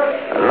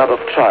 Another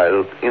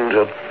child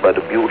injured by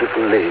the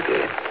beautiful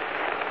lady.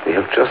 We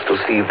have just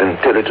received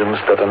intelligence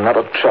that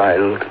another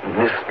child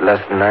missed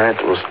last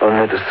night was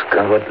only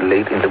discovered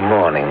late in the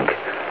morning.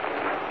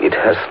 It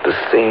has the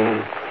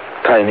same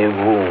tiny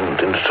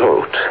wound in the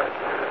throat.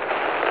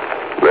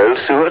 Well,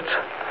 Stuart,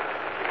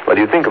 what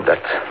do you think of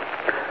that?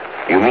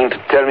 You mean to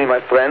tell me,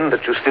 my friend,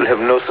 that you still have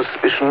no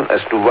suspicion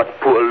as to what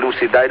poor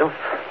Lucy died of?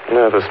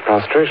 Nervous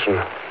prostration,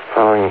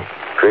 following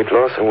great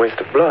loss and waste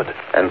of blood.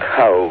 And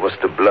how was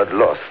the blood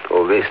lost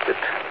or wasted?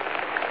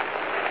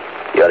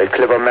 You are a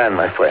clever man,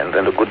 my friend,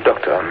 and a good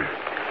doctor.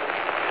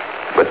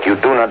 But you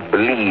do not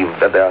believe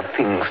that there are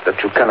things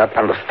that you cannot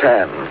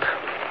understand.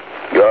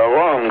 You are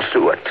wrong,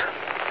 Stuart.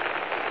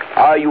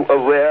 Are you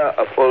aware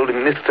of all the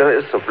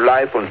mysteries of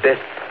life and death?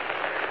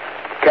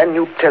 Can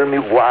you tell me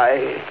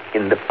why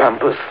in the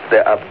pampas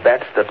there are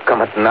bats that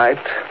come at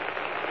night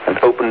and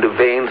open the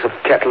veins of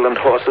cattle and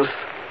horses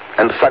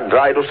and suck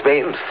dry those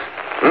veins?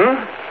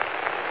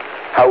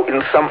 How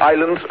in some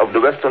islands of the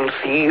western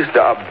seas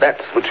there are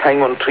bats which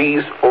hang on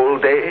trees all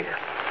day,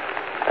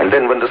 and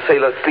then when the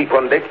sailors sleep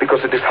on deck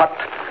because it is hot,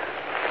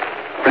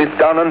 flit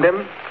down on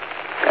them,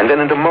 and then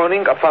in the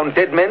morning are found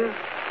dead men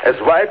as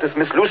white as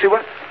Miss Lucy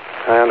was?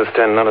 I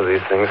understand none of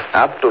these things.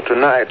 After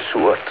tonight,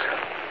 Stuart,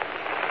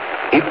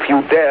 if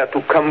you dare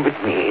to come with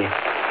me,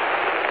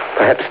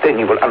 perhaps then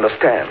you will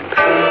understand.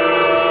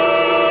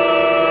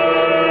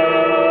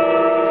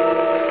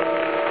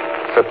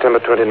 September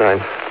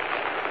 29th.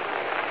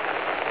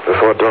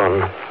 Before dawn.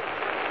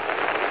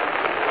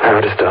 Now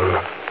it is done.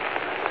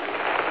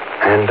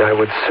 And I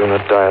would sooner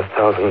die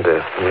 1,000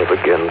 deaths than live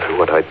again through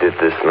what I did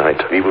this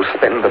night. We will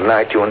spend the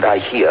night, you and I,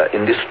 here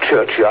in this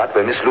churchyard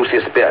where Miss Lucy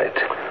is buried.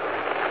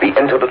 We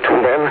enter the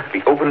tomb, then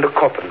we open the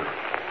coffin.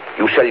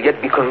 You shall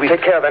yet be convinced.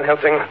 Take care, Van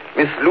Helsing.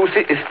 Miss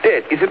Lucy is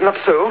dead, is it not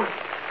so?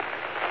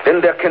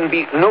 Then there can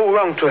be no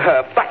wrong to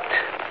her. But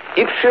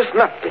if she's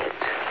not dead...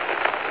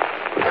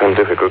 With some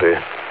difficulty,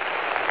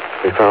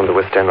 we found the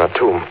West End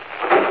tomb.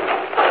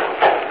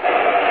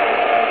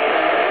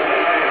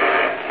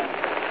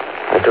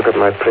 I took up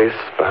my place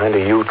behind a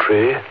yew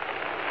tree.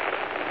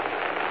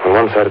 On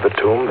one side of the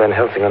tomb, Van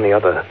Helsing on the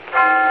other.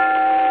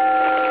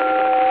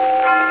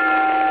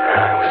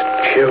 I was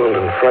chilled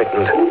and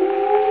frightened.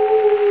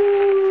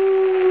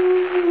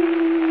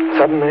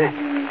 Suddenly,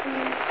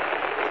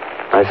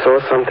 I saw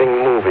something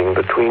moving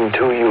between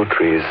two yew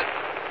trees.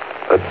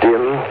 A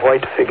dim,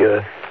 white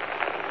figure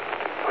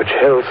which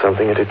held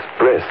something at its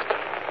breast.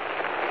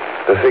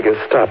 The figure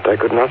stopped. I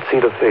could not see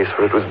the face,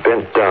 for it was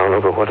bent down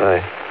over what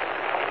I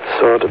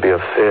saw to be a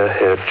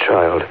fair-haired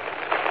child.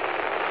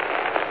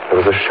 There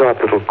was a sharp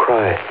little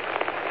cry,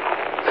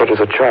 such as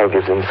a child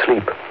gives in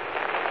sleep,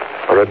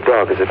 or a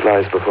dog as it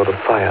lies before the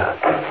fire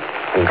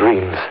and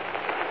dreams.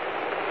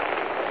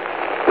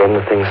 Then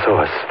the thing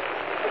saw us.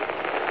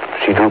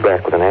 She drew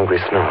back with an angry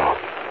snarl.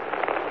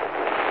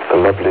 The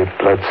lovely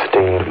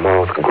blood-stained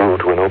mouth grew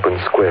to an open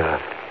square.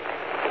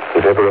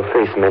 If ever a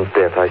face meant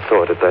death, I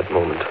saw it at that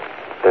moment.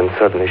 Then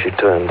suddenly she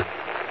turned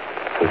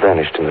and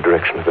vanished in the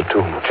direction of the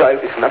tomb. The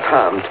child is not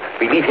harmed.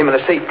 We leave him in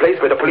a safe place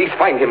where the police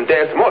find him.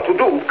 There's more to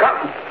do.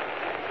 Come.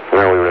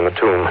 Now we were in the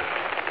tomb.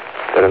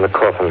 Then in the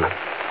coffin.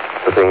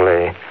 The thing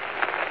lay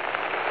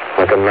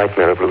like a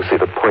nightmare of Lucy,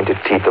 the pointed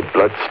teeth, the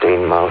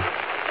blood-stained mouth.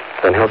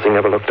 Van Helsing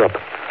never looked up.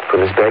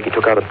 From his bag he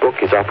took out a book,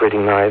 his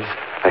operating knives,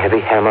 a heavy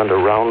hammer, and a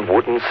round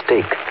wooden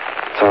stake,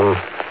 some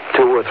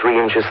 2 or 3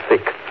 inches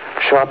thick,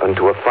 sharpened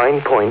to a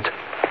fine point,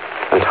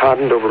 and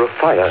hardened over a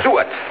fire.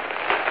 Stuart!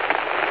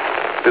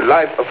 The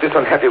life of this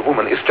unhappy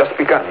woman is just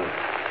begun.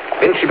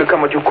 Then she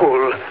become what you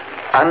call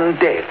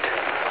undead.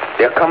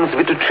 There comes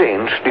with the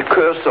change the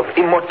curse of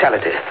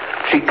immortality.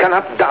 She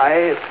cannot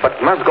die, but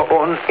must go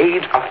on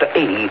age after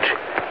age,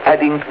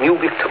 adding new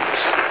victims.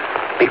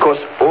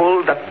 Because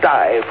all that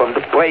die from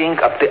the preying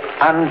of the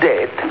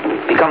undead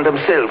become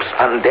themselves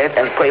undead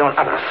and prey on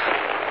others.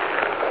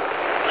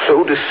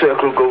 So the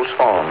circle goes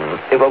on,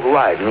 ever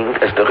widening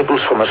as the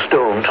ripples from a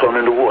stone thrown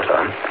in the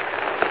water.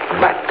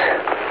 But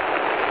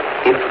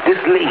if this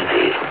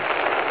lady,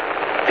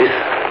 this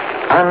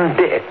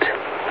undead,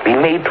 be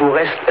made to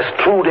rest as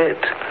true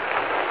dead,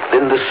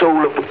 then the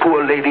soul of the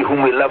poor lady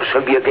whom we love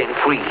shall be again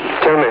free.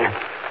 Tell me,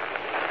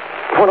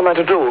 what am I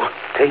to do?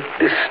 Take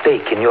this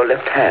stake in your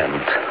left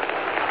hand,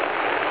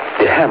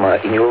 the hammer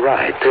in your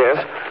right.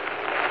 Yes.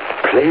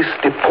 Place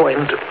the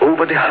point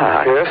over the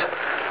heart. Yes.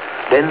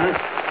 Then,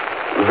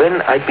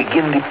 when I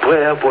begin the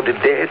prayer for the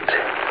dead,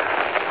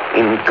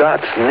 in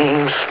God's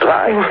name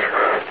strike.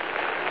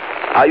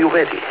 Are you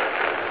ready?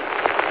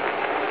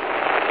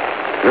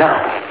 Now,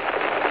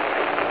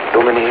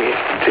 Domini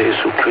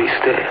Jesu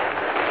Christe,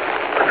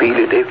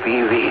 Fili Dei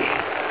vivi,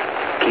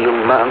 qui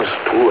mans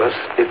tuas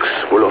ex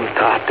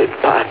voluntate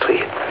Patri.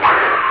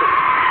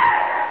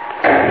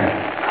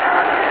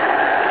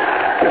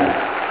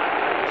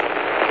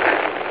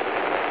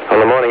 On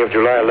the morning of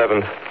July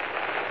 11th,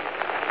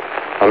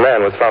 a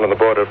man was found on the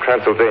border of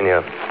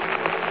Transylvania.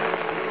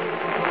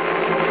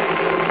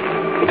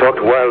 He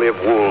talked wildly of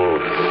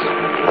wolves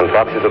and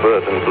boxes of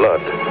earth and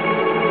blood,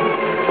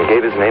 and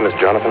gave his name as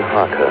Jonathan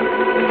Harker.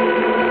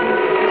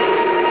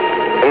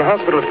 In the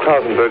hospital of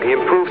Klausenberg, he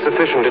improved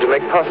sufficiently to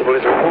make possible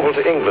his removal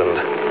to England.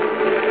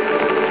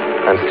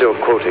 I'm still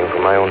quoting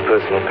from my own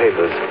personal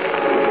papers.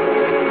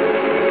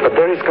 But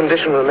there his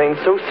condition remained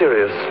so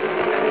serious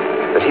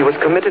that he was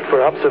committed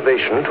for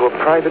observation to a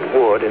private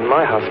ward in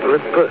my hospital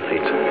at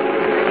Purfleet.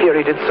 Here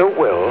he did so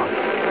well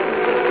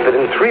that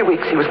in 3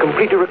 weeks he was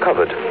completely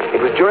recovered.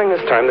 It was during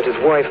this time that his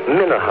wife,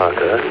 Minna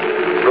Harker,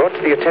 brought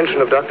to the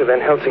attention of Dr. Van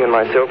Helsing and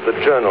myself the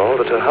journal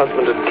that her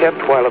husband had kept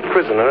while a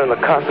prisoner in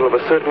the castle of a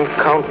certain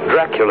Count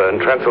Dracula in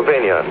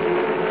Transylvania.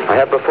 I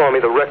have before me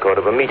the record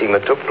of a meeting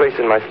that took place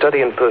in my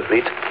study in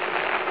Purfleet,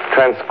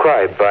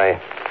 transcribed by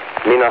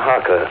Minna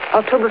Harker.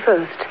 October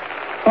 1st.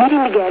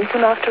 Meeting began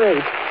soon after 8.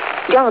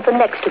 Jonathan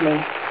next to me.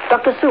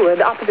 Dr.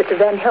 Seward opposite to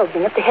Van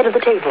Helsing at the head of the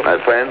table.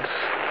 My friends,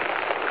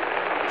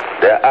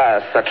 there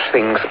are such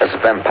things as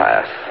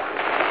vampires.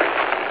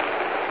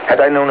 Had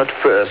I known at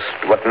first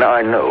what now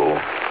I know,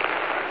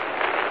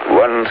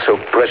 one so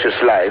precious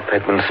life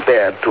had been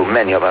spared to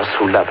many of us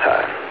who love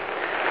her.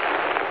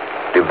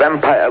 The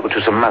vampire which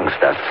is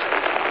amongst us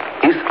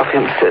is of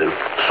himself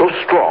so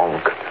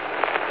strong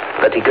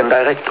that he can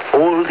direct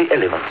all the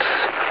elements.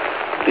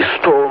 The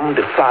storm,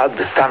 the fog,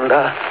 the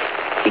thunder.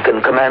 He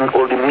can command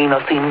all the meaner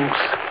things,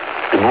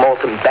 the moth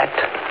and bat,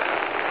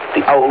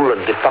 the owl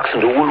and the fox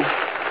and the wolf.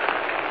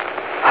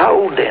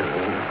 How, then,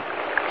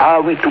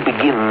 are we to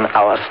begin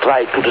our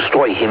strike to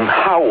destroy him?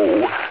 How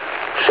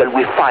shall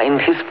we find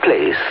his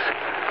place?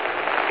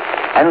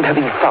 And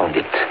having found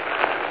it,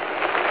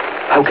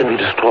 how can we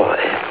destroy?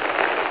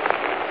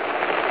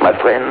 My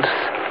friends,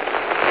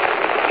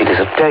 it is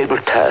a terrible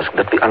task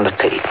that we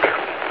undertake.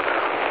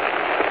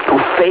 To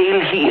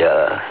fail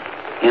here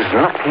is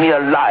not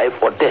mere life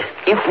or death.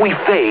 If we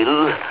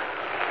fail,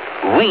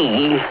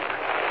 we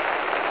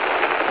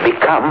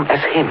become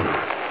as him.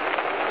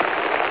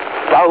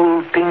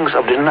 Foul things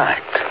of the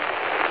night,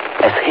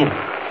 as him.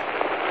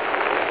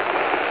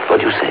 What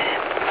do you say?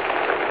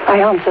 I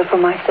answer for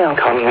myself.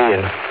 Count me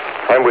in.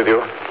 I'm with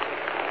you.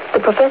 The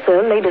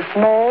professor laid a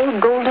small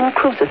golden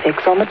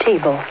crucifix on the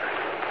table.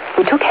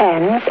 We took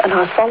hands, and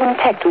our solemn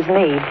pact was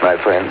made. My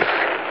friends,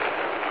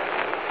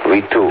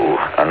 we too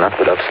are not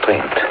without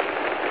strength.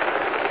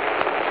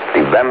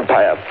 The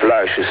vampire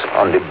flourishes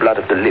on the blood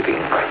of the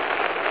living.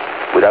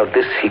 Without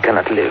this, he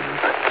cannot live.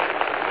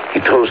 He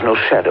throws no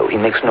shadow. He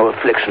makes no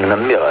reflection in a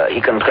mirror. He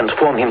can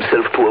transform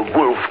himself to a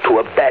wolf, to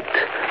a bat.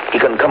 He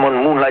can come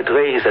on moonlight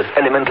rays as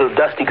elemental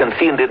dust. He can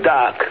see in the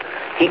dark.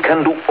 He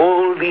can do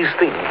all these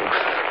things.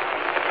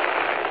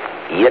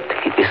 Yet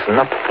he is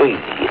not free.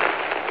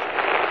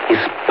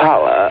 His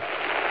power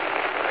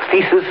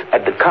ceases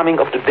at the coming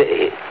of the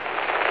day.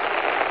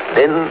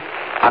 Then,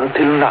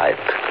 until night,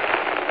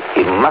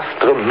 he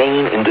must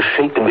remain in the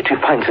shape in which he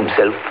finds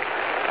himself,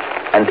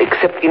 and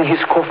except in his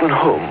coffin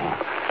home,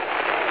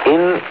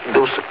 in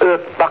those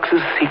earth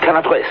boxes, he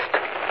cannot rest.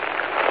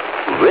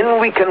 When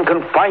we can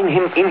confine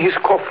him in his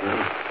coffin,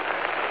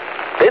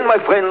 then, my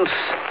friends,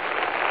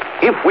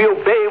 if we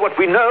obey what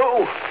we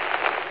know,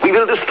 we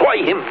will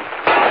destroy him.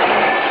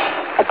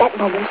 At that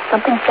moment,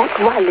 something flapped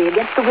wildly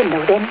against the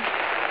window, then...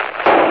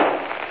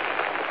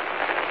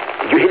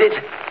 Did you hit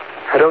it?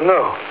 I don't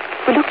know.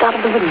 We looked out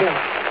of the window.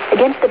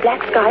 Against the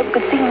black sky, we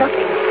could see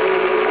nothing.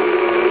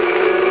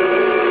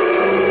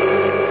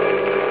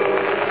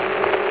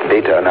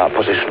 Data in our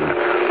possession.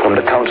 From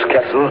the Count's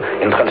castle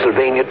in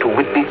Transylvania to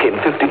Whitby came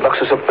 50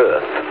 boxes of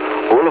earth.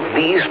 All of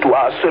these, to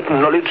our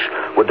certain knowledge,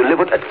 were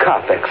delivered at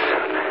Carfax.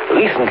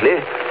 Recently,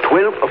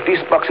 12 of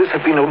these boxes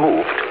have been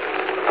removed.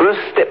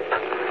 First step,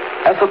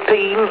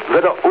 ascertain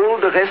whether all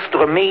the rest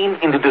remain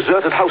in the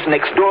deserted house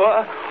next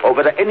door or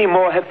whether any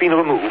more have been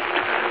removed.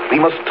 We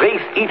must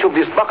trace each of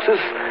these boxes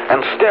and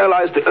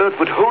sterilize the earth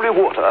with holy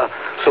water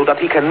so that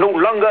he can no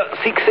longer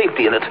seek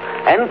safety in it.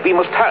 And we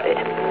must hurry.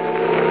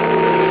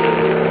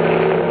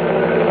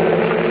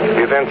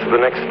 The events of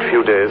the next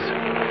few days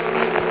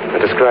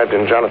are described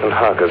in Jonathan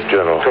Harker's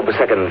journal. October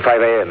 2nd,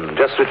 5 a.m.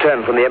 Just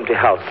returned from the empty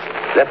house.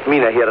 Left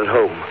Mina here at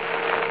home.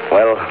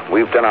 Well,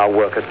 we've done our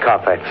work at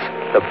Carfax.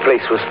 The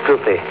place was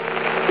filthy.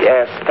 The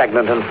air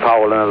stagnant and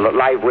foul and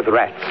alive with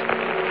rats.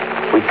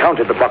 We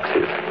counted the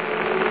boxes.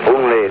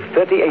 Only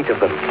 38 of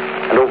them.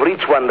 And over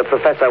each one, the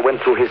professor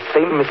went through his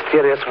same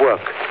mysterious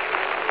work.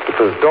 It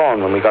was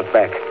dawn when we got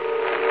back.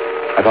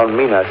 I found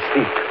Mina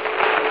asleep.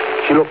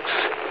 She looks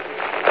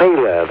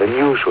paler than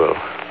usual.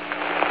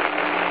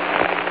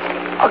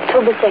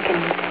 October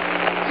 2nd.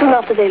 Soon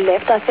after they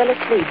left, I fell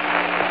asleep.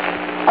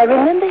 I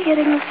remember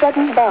hearing the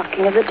sudden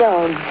barking of the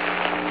dogs.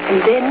 And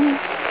then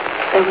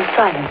there was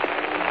silence.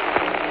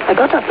 I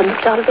got up and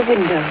looked out of the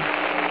window.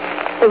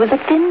 There was a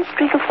thin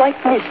streak of white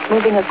mist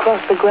moving across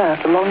the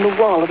grass along the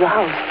wall of the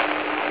house.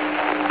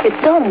 It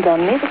dawned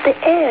on me that the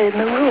air in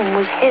the room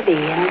was heavy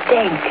and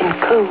dank and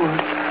cold.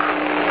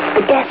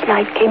 The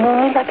gaslight came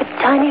only like a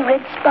tiny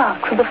red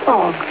spark through the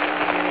fog.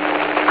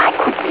 I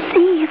could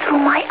see through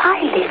my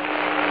eyelids.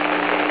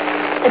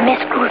 The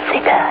mist grew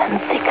thicker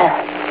and thicker.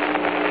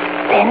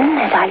 Then,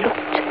 as I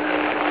looked,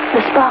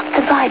 the spark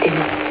divided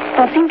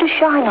and seemed to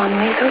shine on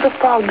me through the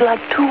fog like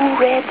two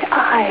red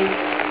eyes.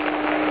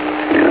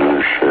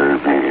 You shall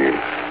be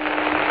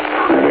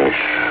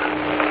flesh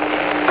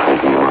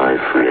of my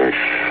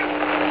flesh,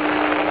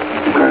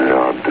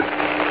 blood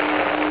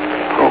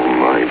of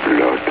my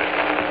blood,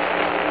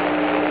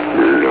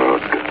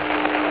 blood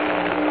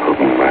of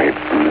my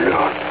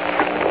blood.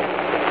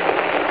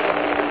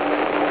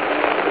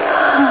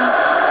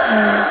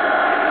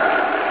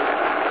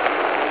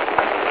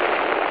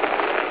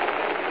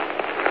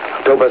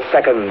 October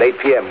 2nd, 8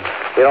 p.m.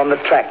 We're on the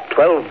track.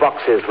 12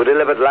 boxes were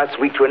delivered last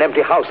week to an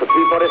empty house at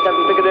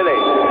 347 Piccadilly.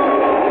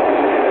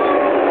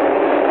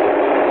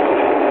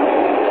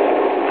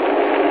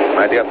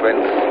 My dear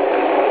friends,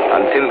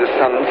 until the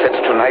sun sets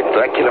tonight,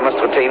 Dracula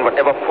must retain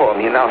whatever form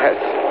he now has.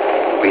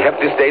 We have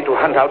this day to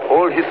hunt out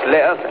all his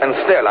lairs and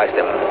sterilize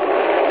them.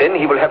 Then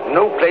he will have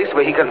no place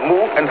where he can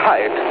move and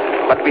hide.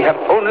 But we have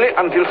only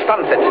until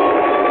sunset.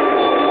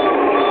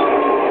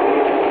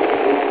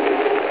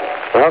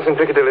 The house in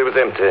Piccadilly was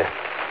empty.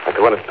 Like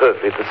the one at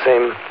Purfleet, the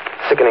same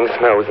sickening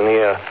smell was in the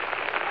air.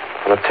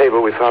 On a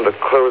table we found a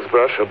clothes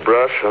brush, a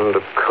brush, and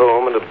a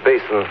comb, and a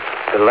basin.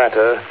 The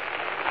latter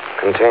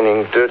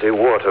containing dirty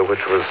water,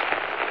 which was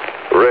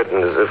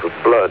reddened as if with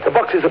blood. The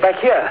boxes are back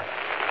here.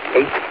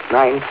 8,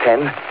 9,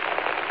 10,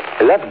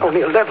 11.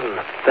 Only 11.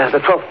 There's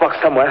a 12th box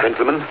somewhere.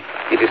 Gentlemen,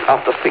 it is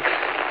after 6.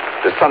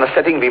 The sun is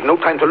setting. We've no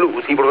time to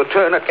lose. He will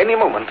return at any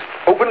moment.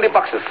 Open the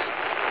boxes.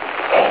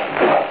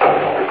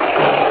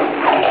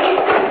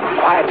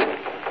 Quiet.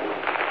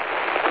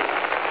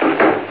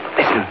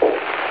 Listen.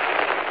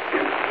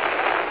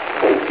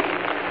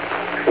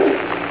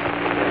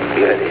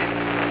 Be ready.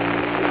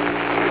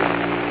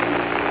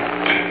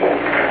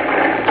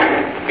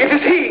 It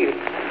is he!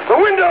 The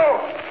window!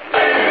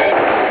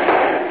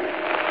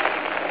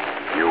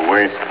 You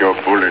waste your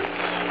bullets,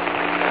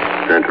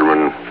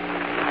 gentlemen.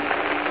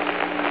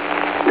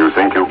 You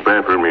think you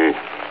baffle me?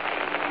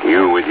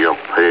 You with your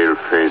pale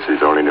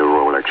faces all in a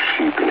row like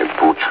sheep in a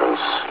butcher's.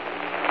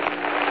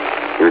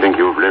 You think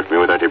you've left me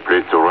without a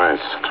place to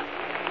rest.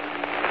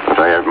 But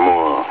I have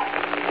more.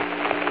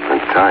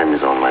 And time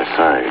is on my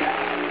side.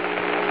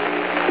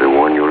 The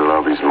one you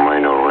love is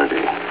mine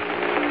already.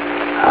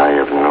 I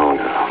have known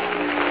her.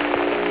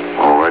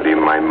 Already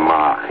my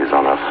mark is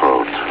on her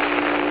throat.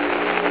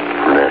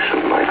 Flesh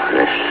of my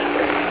flesh.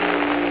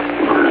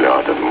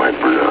 Blood of my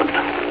blood.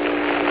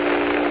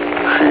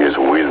 She is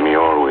with me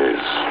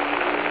always.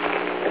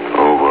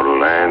 Over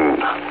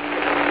land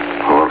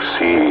or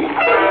sea.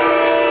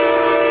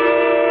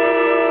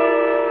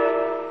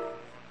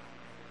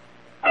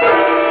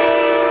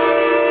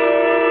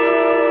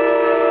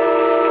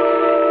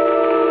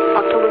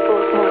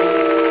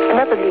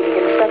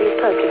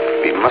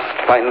 We must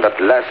find that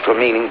last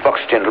remaining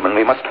box, gentlemen.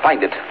 We must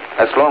find it.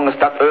 As long as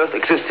that earth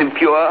exists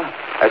impure,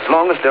 as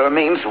long as there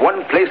remains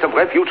one place of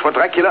refuge for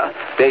Dracula,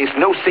 there is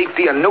no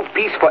safety and no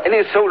peace for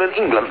any soul in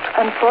England.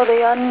 And for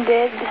the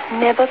undead,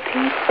 never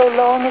peace so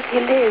long as he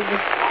lives.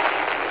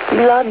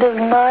 Blood of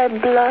my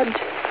blood.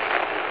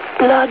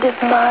 Blood of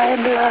my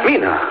blood.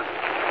 Mina!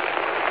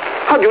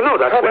 How do you know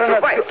that?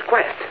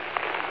 Quiet.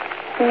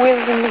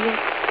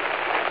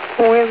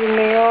 With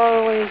me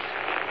always.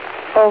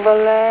 Over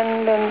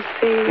land and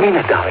sea.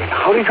 Mina, darling,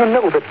 how did you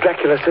know that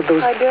Dracula said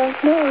those... I don't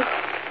know.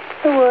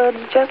 The words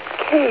just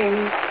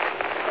came.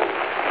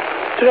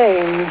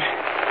 Strange.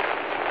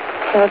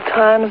 There are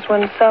times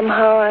when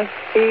somehow I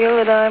feel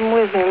that I'm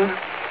with him.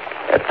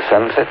 At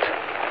sunset?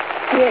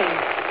 Yes.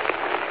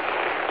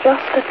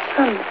 Just at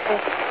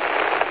sunset.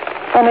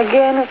 And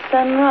again at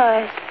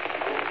sunrise.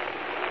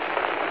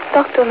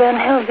 Dr. Van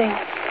Helsing,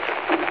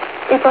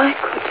 if I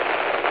could...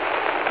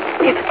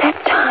 If at that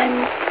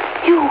time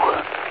you...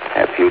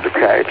 Have you the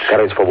courage?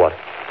 Courage for what?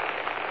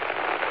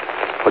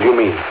 What do you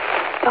mean?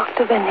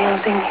 Dr. Van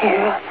Helsing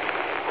here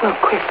will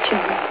question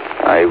me.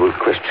 I will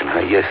question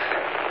her, yes.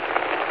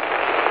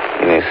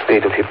 In a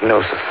state of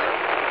hypnosis.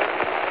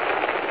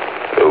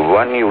 The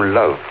one you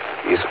love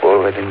is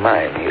already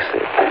mine, he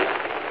said.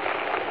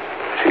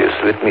 She is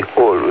with me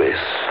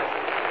always,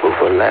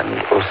 over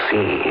land or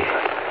sea.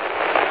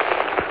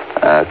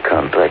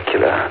 Count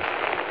Dracula.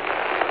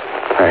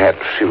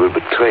 Perhaps she will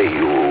betray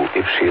you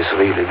if she is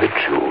really with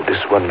you,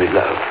 this one we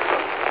love.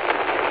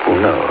 Who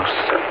knows?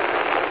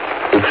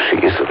 If she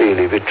is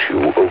really with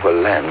you over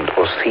land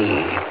or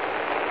sea.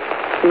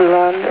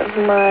 Blood of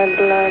my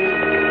blood.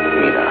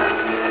 Mina.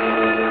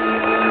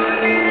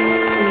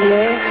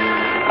 Yes?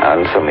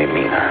 Answer me,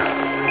 Mina.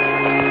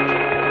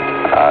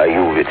 Are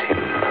you with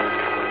him?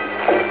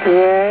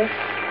 Yes,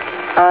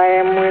 I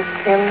am with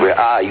him. Where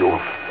are you?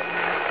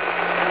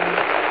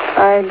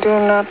 I do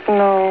not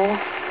know.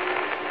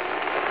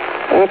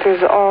 It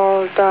is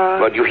all dark.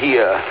 What do you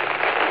hear?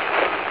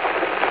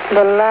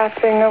 The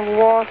lapping of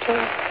water.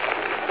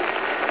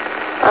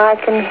 I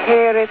can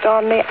hear it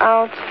on the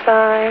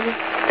outside.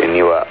 Then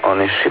you are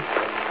on a ship.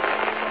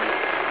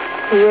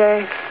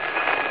 Yes.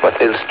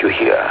 What else do you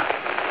hear?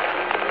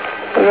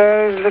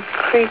 There is the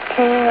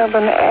creaking of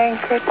an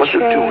anchor chain. What are you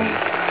doing?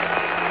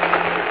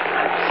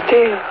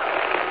 Still.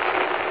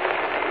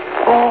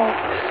 Oh,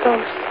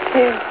 so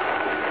still.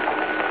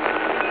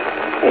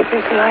 It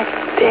is like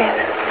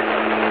death.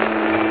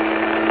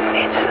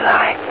 It's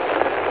like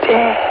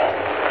death.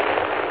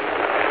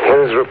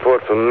 Here's a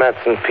report from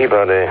Matson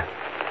Peabody,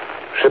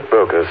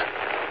 shipbrokers.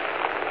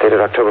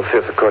 Dated October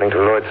 5th, according to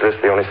Lloyd's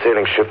list, the only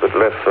sailing ship that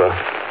left for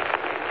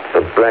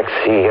the Black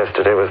Sea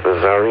yesterday was the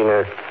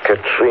Tsarina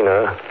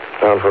Katrina,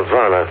 bound for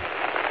Varna.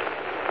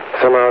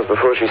 Some hours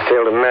before she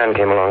sailed, a man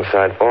came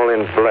alongside, all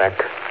in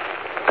black,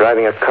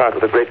 driving a cart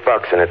with a great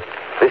box in it.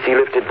 This he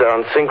lifted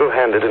down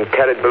single-handed and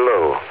carried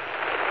below.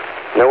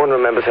 No one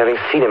remembers having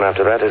seen him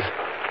after that, as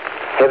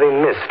heavy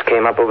mist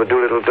came up over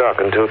Doolittle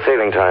Dock until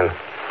sailing time.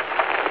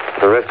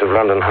 The rest of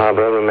London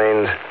Harbor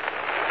remained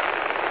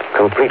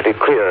completely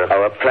clear.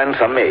 Our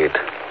plans are made.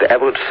 The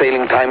average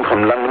sailing time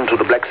from London to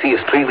the Black Sea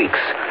is 3 weeks.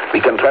 We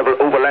can travel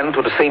overland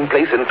to the same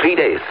place in 3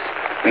 days.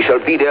 We shall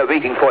be there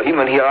waiting for him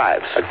when he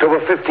arrives.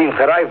 October 15th,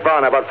 arrive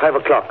Varna about 5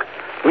 o'clock.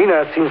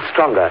 Mina seems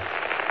stronger.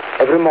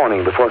 Every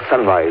morning before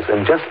sunrise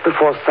and just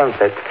before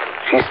sunset,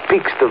 she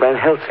speaks to Van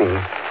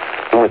Helsing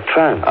in a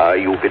trance. Are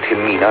you with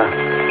him, Mina?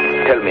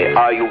 Tell me,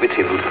 are you with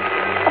him?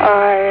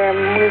 I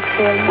am with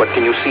him. What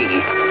can you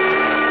see?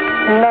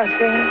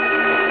 Nothing.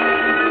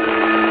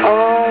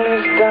 All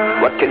is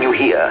dark. What can you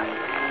hear?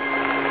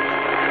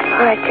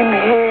 I can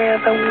hear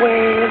the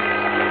waves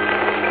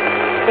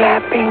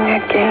lapping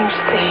against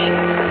the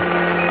ship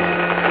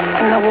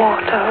and the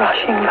water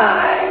rushing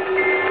by.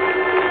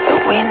 The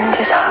wind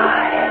is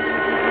high.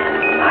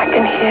 I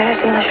can hear it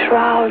in the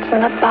shrouds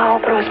and the bow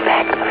throws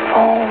back the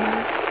foam.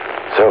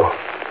 So,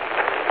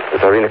 the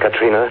Tsarina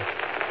Katrina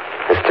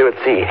is still at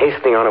sea,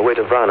 hastening on her way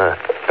to Varna.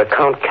 The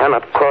Count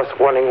cannot cross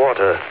running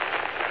water,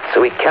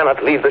 so he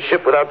cannot leave the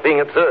ship without being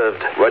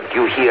observed. What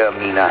do you hear,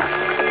 Mina?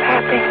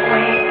 Lapping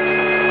waves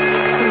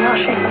and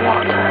rushing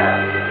water.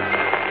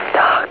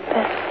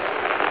 Darkness.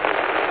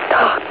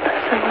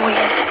 Darkness and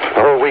wind. A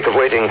whole week of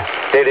waiting.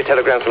 Daily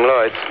telegrams from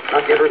Lloyd's.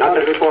 Not yet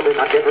reported.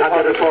 Not yet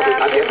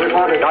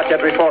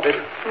reported.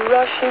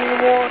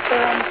 Rushing water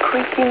and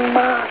creaking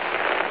masts.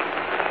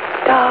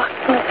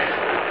 Darkness.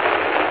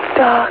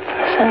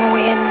 Darkness and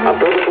wind.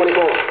 October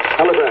 24th.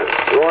 Telegram.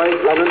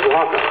 Lloyd's, London to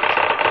Harker.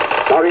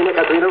 Tsarina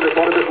Katrina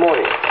reported this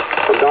morning.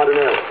 From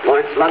Dardanelles.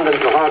 Lloyd's, London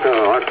to Harker,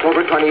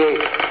 October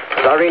 28th.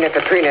 Tsarina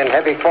Katrina in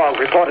heavy fog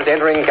reported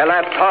entering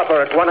Galatz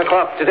Harbor at 1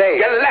 o'clock today.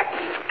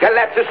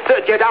 Galatz is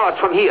 38 hours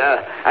from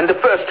here, and the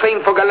first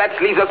train for Galatz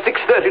leaves at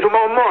 6:30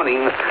 tomorrow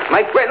morning.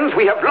 My friends,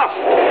 we have lost.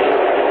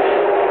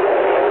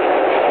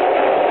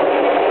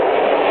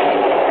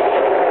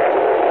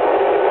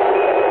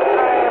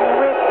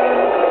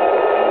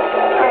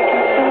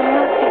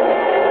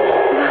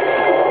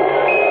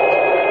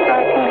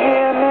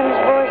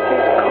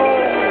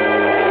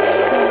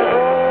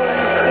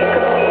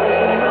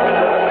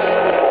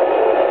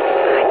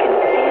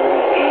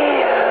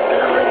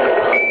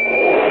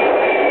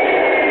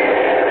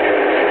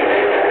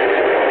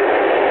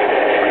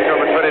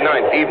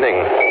 Evening.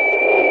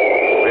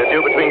 We are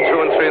due between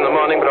 2 and 3 in the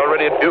morning, but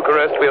already at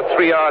Bucharest we are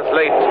 3 hours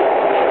late.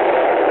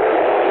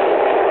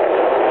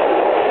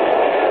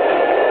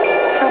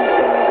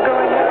 Something's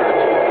going on.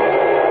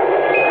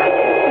 I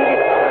can feel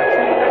it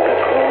passing like a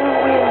cold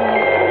wind.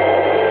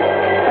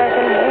 I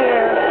can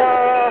hear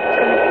far off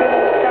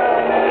confused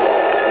sounds.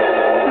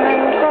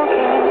 Men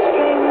talking in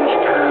strange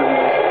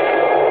tongues.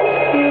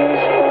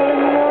 Tears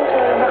falling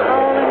water and the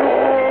howling of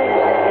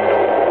wolves.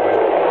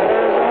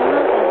 There's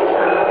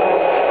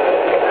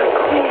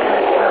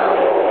another sound.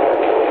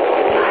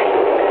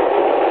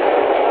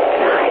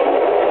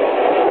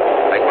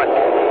 Like what?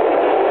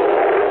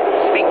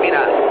 Speak,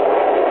 Mina.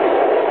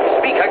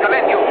 Speak, I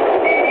command you.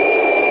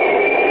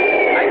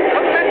 I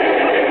command you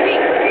to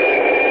speak.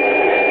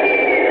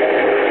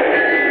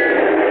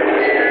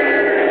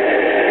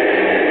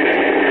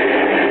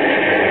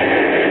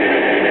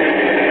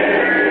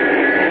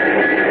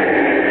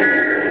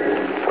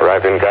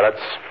 Arrived in Galatz.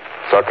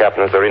 Saw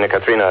Captain Tsarina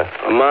Katrina.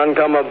 A man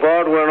come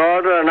aboard with an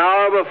order an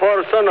hour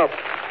before sunup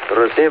to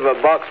receive a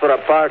box for a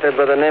party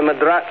by the name of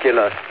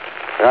Dracula.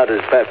 Got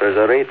his papers,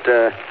 all right.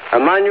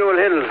 Emmanuel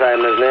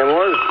Hildesheim, his name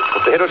was.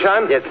 Mr.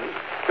 Hildesheim? Yes.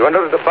 You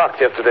unloaded the box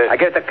yesterday. I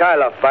gave to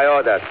Kyloff by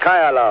order.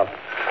 Kyloff.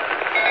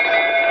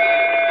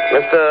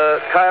 Mr.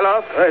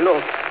 Kyloff? Hey,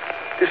 look.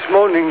 This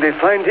morning they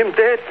find him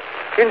dead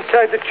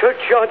inside the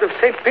churchyard of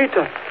St.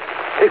 Peter.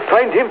 They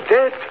find him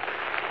dead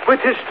with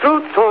his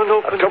throat torn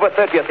open. October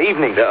 30th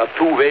evening. There are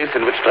 2 ways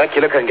in which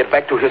Dracula can get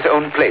back to his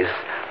own place.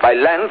 by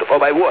land or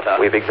by water.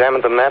 We've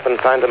examined the map and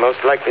find the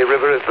most likely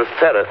river is the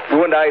Sereth.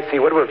 You and I,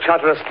 Seward, will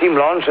charter a steam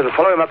launch and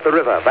follow him up the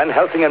river. Van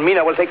Helsing and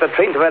Mina will take the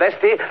train to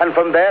Veresti, and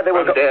from there they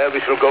will From there we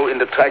shall go in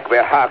the track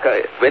where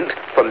Harker went,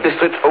 from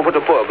District over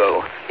to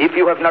Borgo. If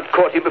you have not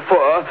caught him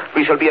before,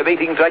 we shall be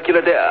awaiting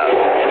Dracula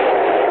there.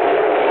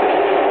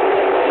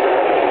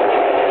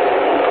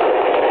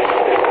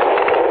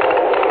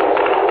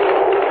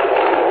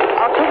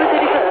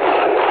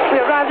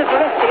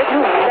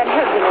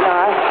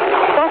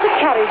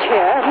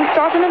 Here, and we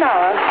start in an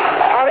hour.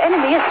 Our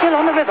enemy is still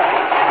on the river.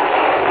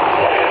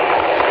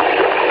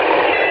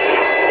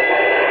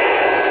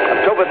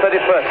 October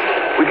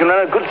 31st. We can run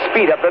at good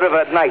speed up the river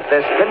at night.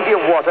 There's plenty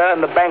of water,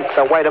 and the banks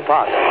are wide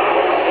apart.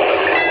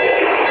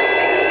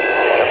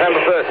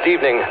 November 1st,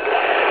 evening.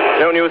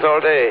 No news all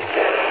day.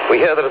 We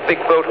hear that a big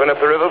boat went up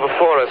the river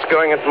before us,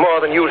 going at more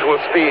than usual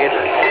speed.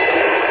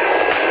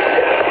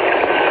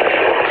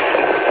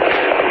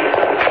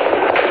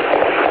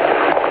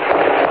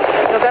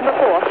 November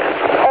 4th.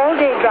 All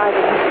day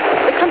driving.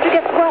 The country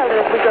gets wilder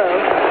as we go.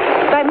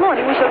 By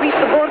morning, we shall reach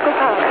the Borgo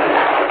Pass.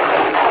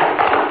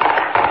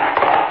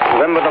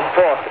 November the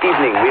 4th,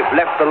 evening. We've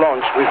left the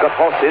launch. We've got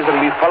horses, and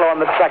we follow on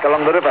the track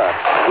along the river.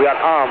 We are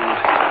armed.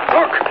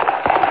 Look!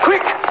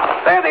 Quick!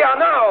 There they are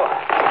now!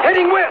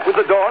 Heading west! With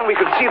the dawn, we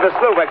could see the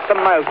Slovaks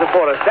some miles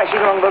before us,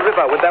 dashing along the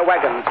river with their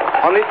wagons.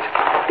 On it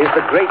is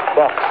the great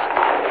box.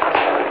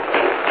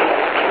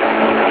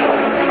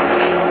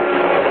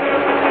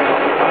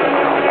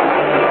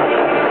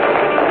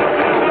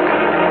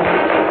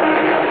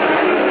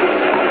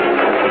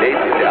 Late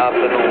in the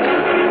afternoon,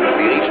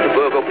 we reached the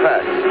Borgo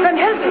Pass. Van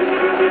Helsing!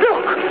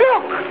 Look!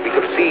 Look! We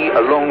could see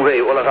a long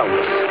way all around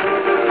us.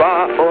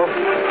 Far off,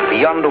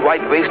 beyond the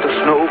white waste of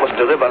snow, was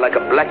the river like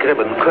a black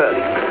ribbon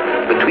curling.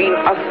 Between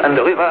us and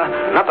the river,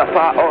 not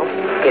afar off,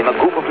 came a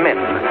group of men,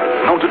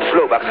 mounted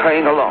Slovaks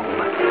hurrying along.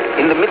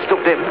 In the midst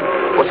of them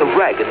was a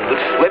wagon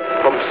which swept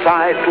from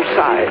side to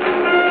side.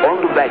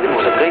 On the wagon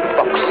was a great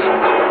box.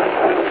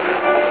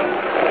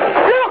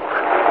 Look!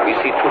 We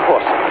see two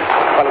horsemen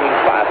following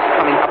fast,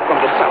 coming up from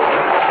the south.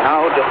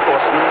 Now the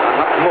horsemen are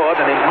not more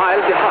than a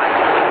mile behind.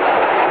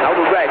 Now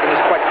the wagon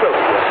is quite close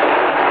to us.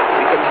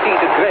 We can see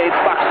the great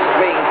box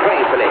swaying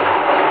gracefully.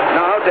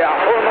 Now they are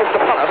almost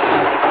upon us.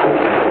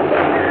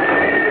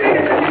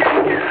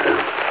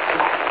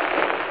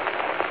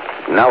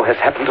 Now has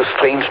happened a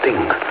strange thing.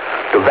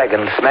 The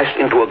wagon smashed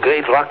into a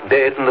great rock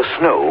bed in the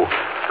snow,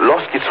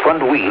 lost its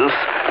front wheels,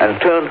 and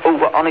turned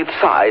over on its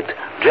side,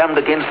 jammed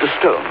against the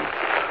stone.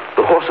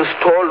 The horses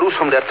tore loose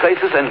from their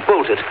traces and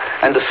bolted,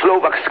 and the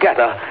Slovaks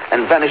scatter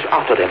and vanish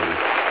after them.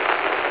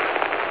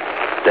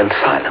 Then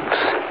silence.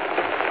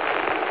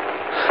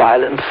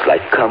 Silence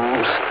like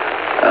comes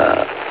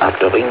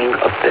after ringing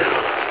a bell.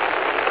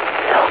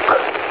 Look.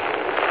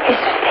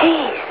 His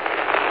face.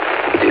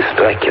 It is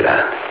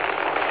Dracula.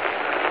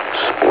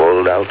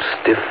 Sprawled out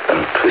stiff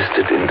and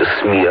twisted in the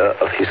smear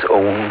of his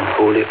own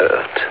holy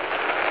earth.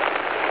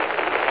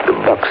 The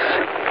box,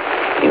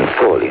 in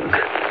falling,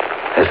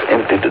 has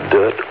emptied the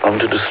dirt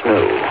onto the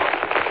snow.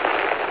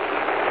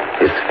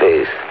 His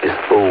face is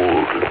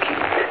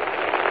old-looking.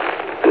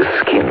 The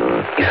skin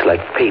is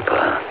like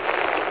paper.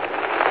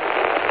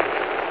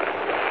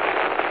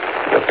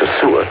 Dr.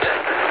 Seward,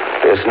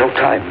 there's no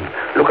time.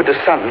 Look at the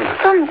sun.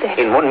 Sunset.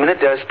 In 1 minute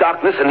there is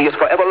darkness and he is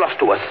forever lost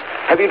to us.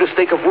 Have you the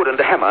stake of wood and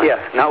the hammer? Here.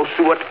 Now,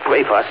 Seward,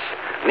 pray for us.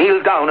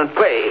 Kneel down and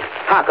pray.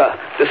 Harker,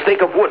 the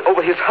stake of wood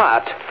over his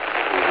heart.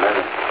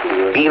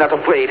 Be not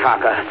afraid,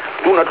 Harker.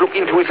 Do not look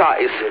into his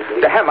eyes.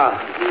 The hammer.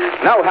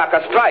 Now,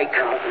 Harker, strike.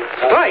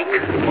 Strike!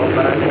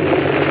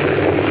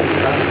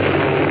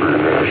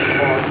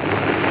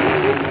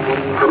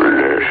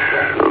 Flesh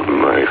of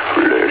my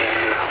flesh.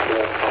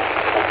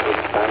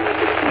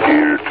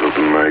 Guilt of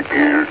my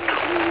guilt.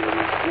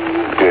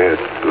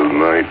 Death of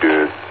my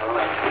death.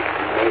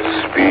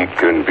 Speak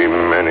and be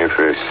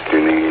manifest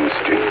in the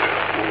instant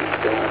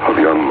of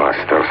your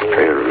master's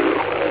peril.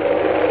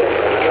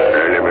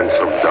 Elements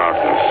of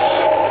darkness,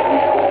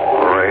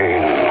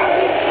 rain,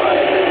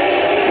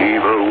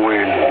 evil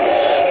winds,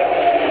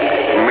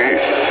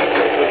 mist,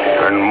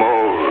 and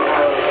mold,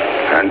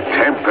 and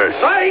tempest.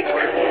 Strike!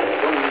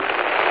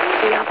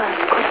 The others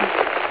couldn't.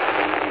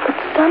 But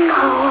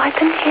somehow I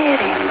can hear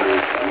him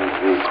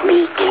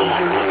speaking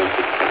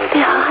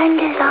behind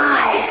his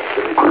eyes.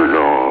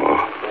 Claw,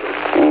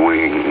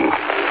 wing,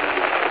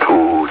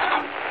 tooth,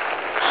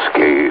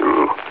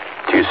 scale,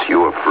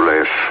 tissue of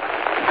flesh,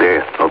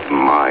 death of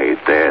my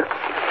death,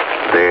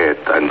 dead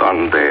and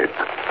undead.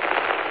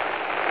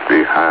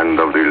 The hand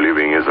of the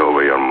living is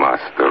over your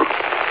master.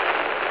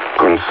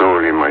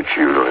 Console him, my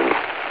children.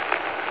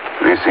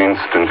 This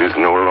instant is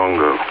no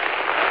longer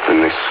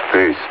than the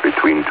space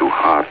between two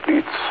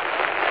heartbeats.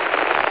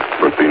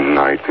 But the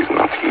night is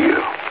not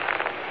here,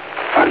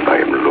 and I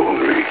am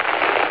lonely.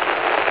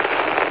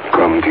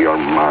 Come to your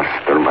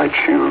master, my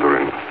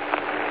children.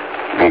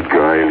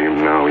 Beguile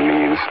him now in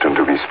the instant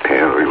of his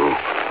peril.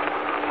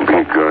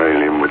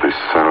 Beguile him with the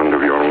sound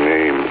of your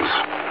names.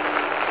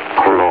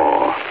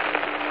 Claw,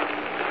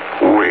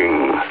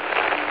 wing,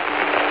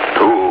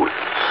 tooth,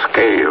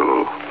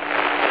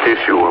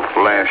 issue of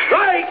flesh.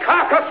 Strike,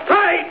 Harker,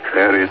 strike!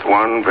 There is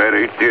one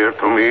very dear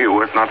to me who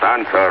has not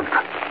answered.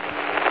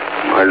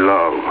 My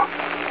love.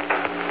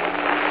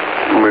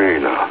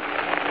 Mina.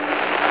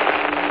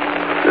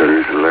 There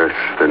is less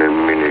than a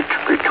minute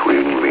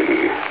between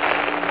me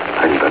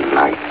and the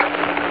night.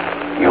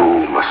 You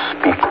must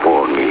speak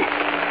for me.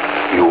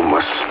 You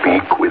must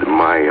speak with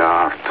my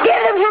heart.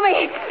 Give them to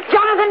me!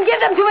 Jonathan, give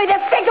them to me!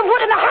 That stick of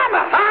wood and the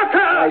hammer!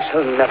 I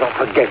shall never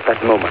forget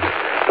that moment.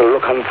 The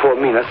look on poor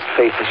Mina's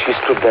face as she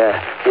stood there,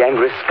 the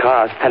angry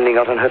scar standing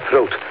out on her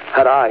throat,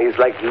 her eyes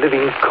like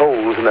living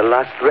coals in the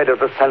last red of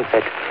the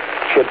sunset.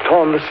 She had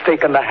torn the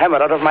stake and the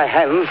hammer out of my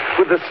hands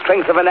with the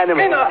strength of an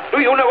animal. Mina,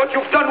 do you know what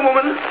you've done,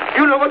 woman?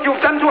 You know what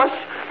you've done to us?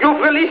 You've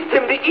released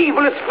him. The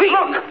evil is free.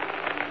 Look!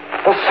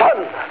 The sun!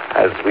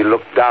 As we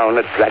looked down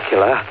at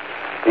Dracula,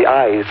 the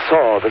eyes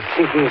saw the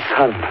sinking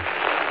sun,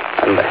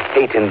 and the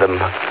hate in them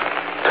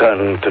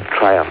turned to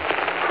triumph.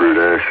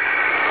 Flesh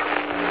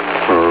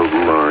of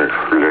my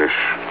flesh.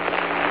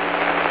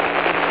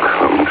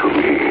 Come to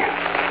me,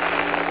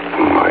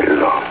 my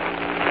love.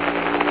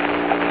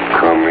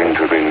 Come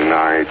into the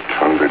night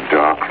and the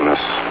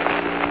darkness.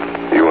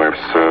 You have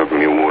served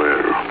me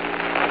well,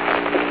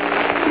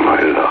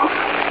 my love.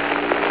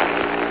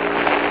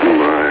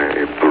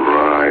 My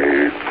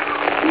bride.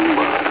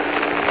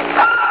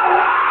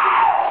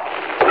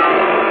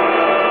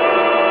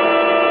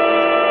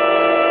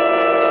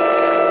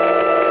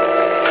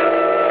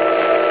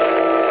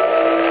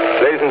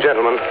 Ladies and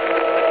gentlemen,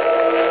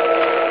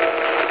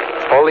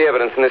 all the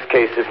evidence in this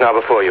case is now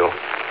before you.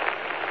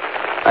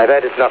 I've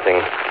added nothing.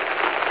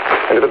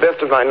 And to the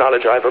best of my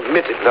knowledge, I've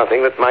omitted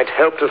nothing that might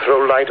help to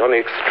throw light on the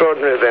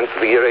extraordinary events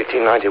of the year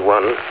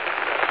 1891,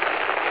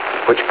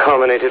 which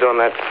culminated on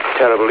that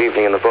terrible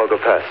evening in the Borgo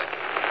Pass.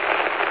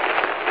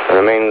 There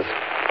remains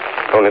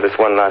only this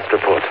one last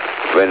report.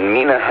 When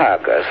Mina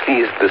Harker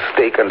seized the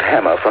stake and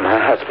hammer from her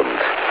husband,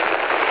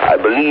 I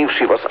believe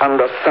she was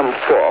under some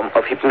form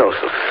of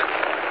hypnosis.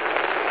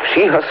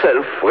 She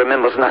herself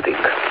remembers nothing.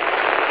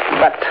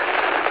 But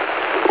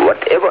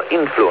whatever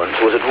influence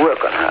was at work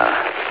on her,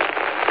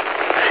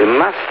 she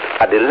must,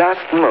 at the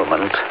last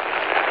moment,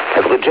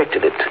 have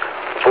rejected it.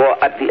 For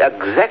at the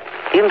exact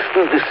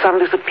instant the sun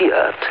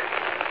disappeared,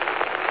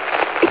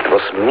 it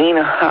was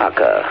Mina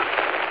Harker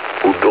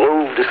who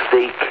drove the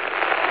stake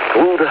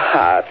through the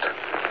heart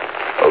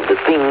of the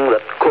thing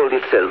that called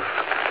itself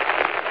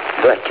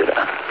Dracula.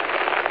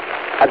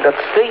 At that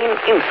same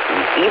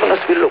instant, even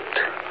as we looked,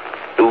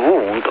 the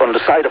wound on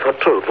the side of her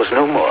throat was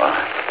no more.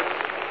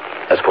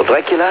 As for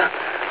Dracula,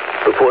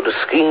 before the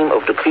scream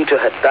of the creature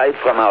had died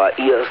from our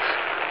ears,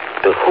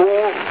 the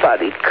whole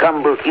body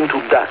crumbled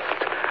into dust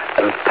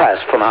and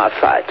passed from our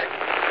sight.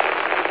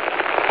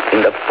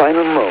 In the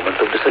final moment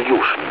of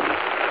dissolution,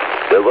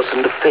 there was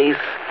in the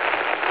face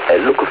a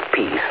look of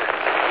peace,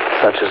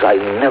 such as I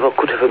never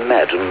could have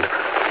imagined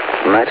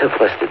might have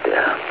rested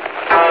there.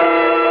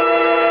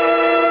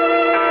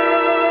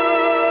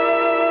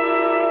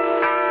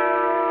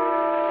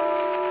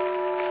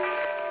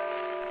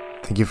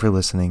 Thank you for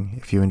listening.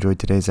 If you enjoyed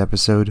today's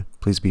episode,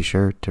 please be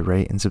sure to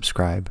rate and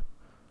subscribe.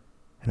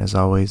 And as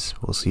always,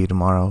 we'll see you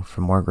tomorrow for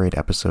more great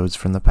episodes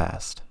from the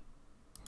past.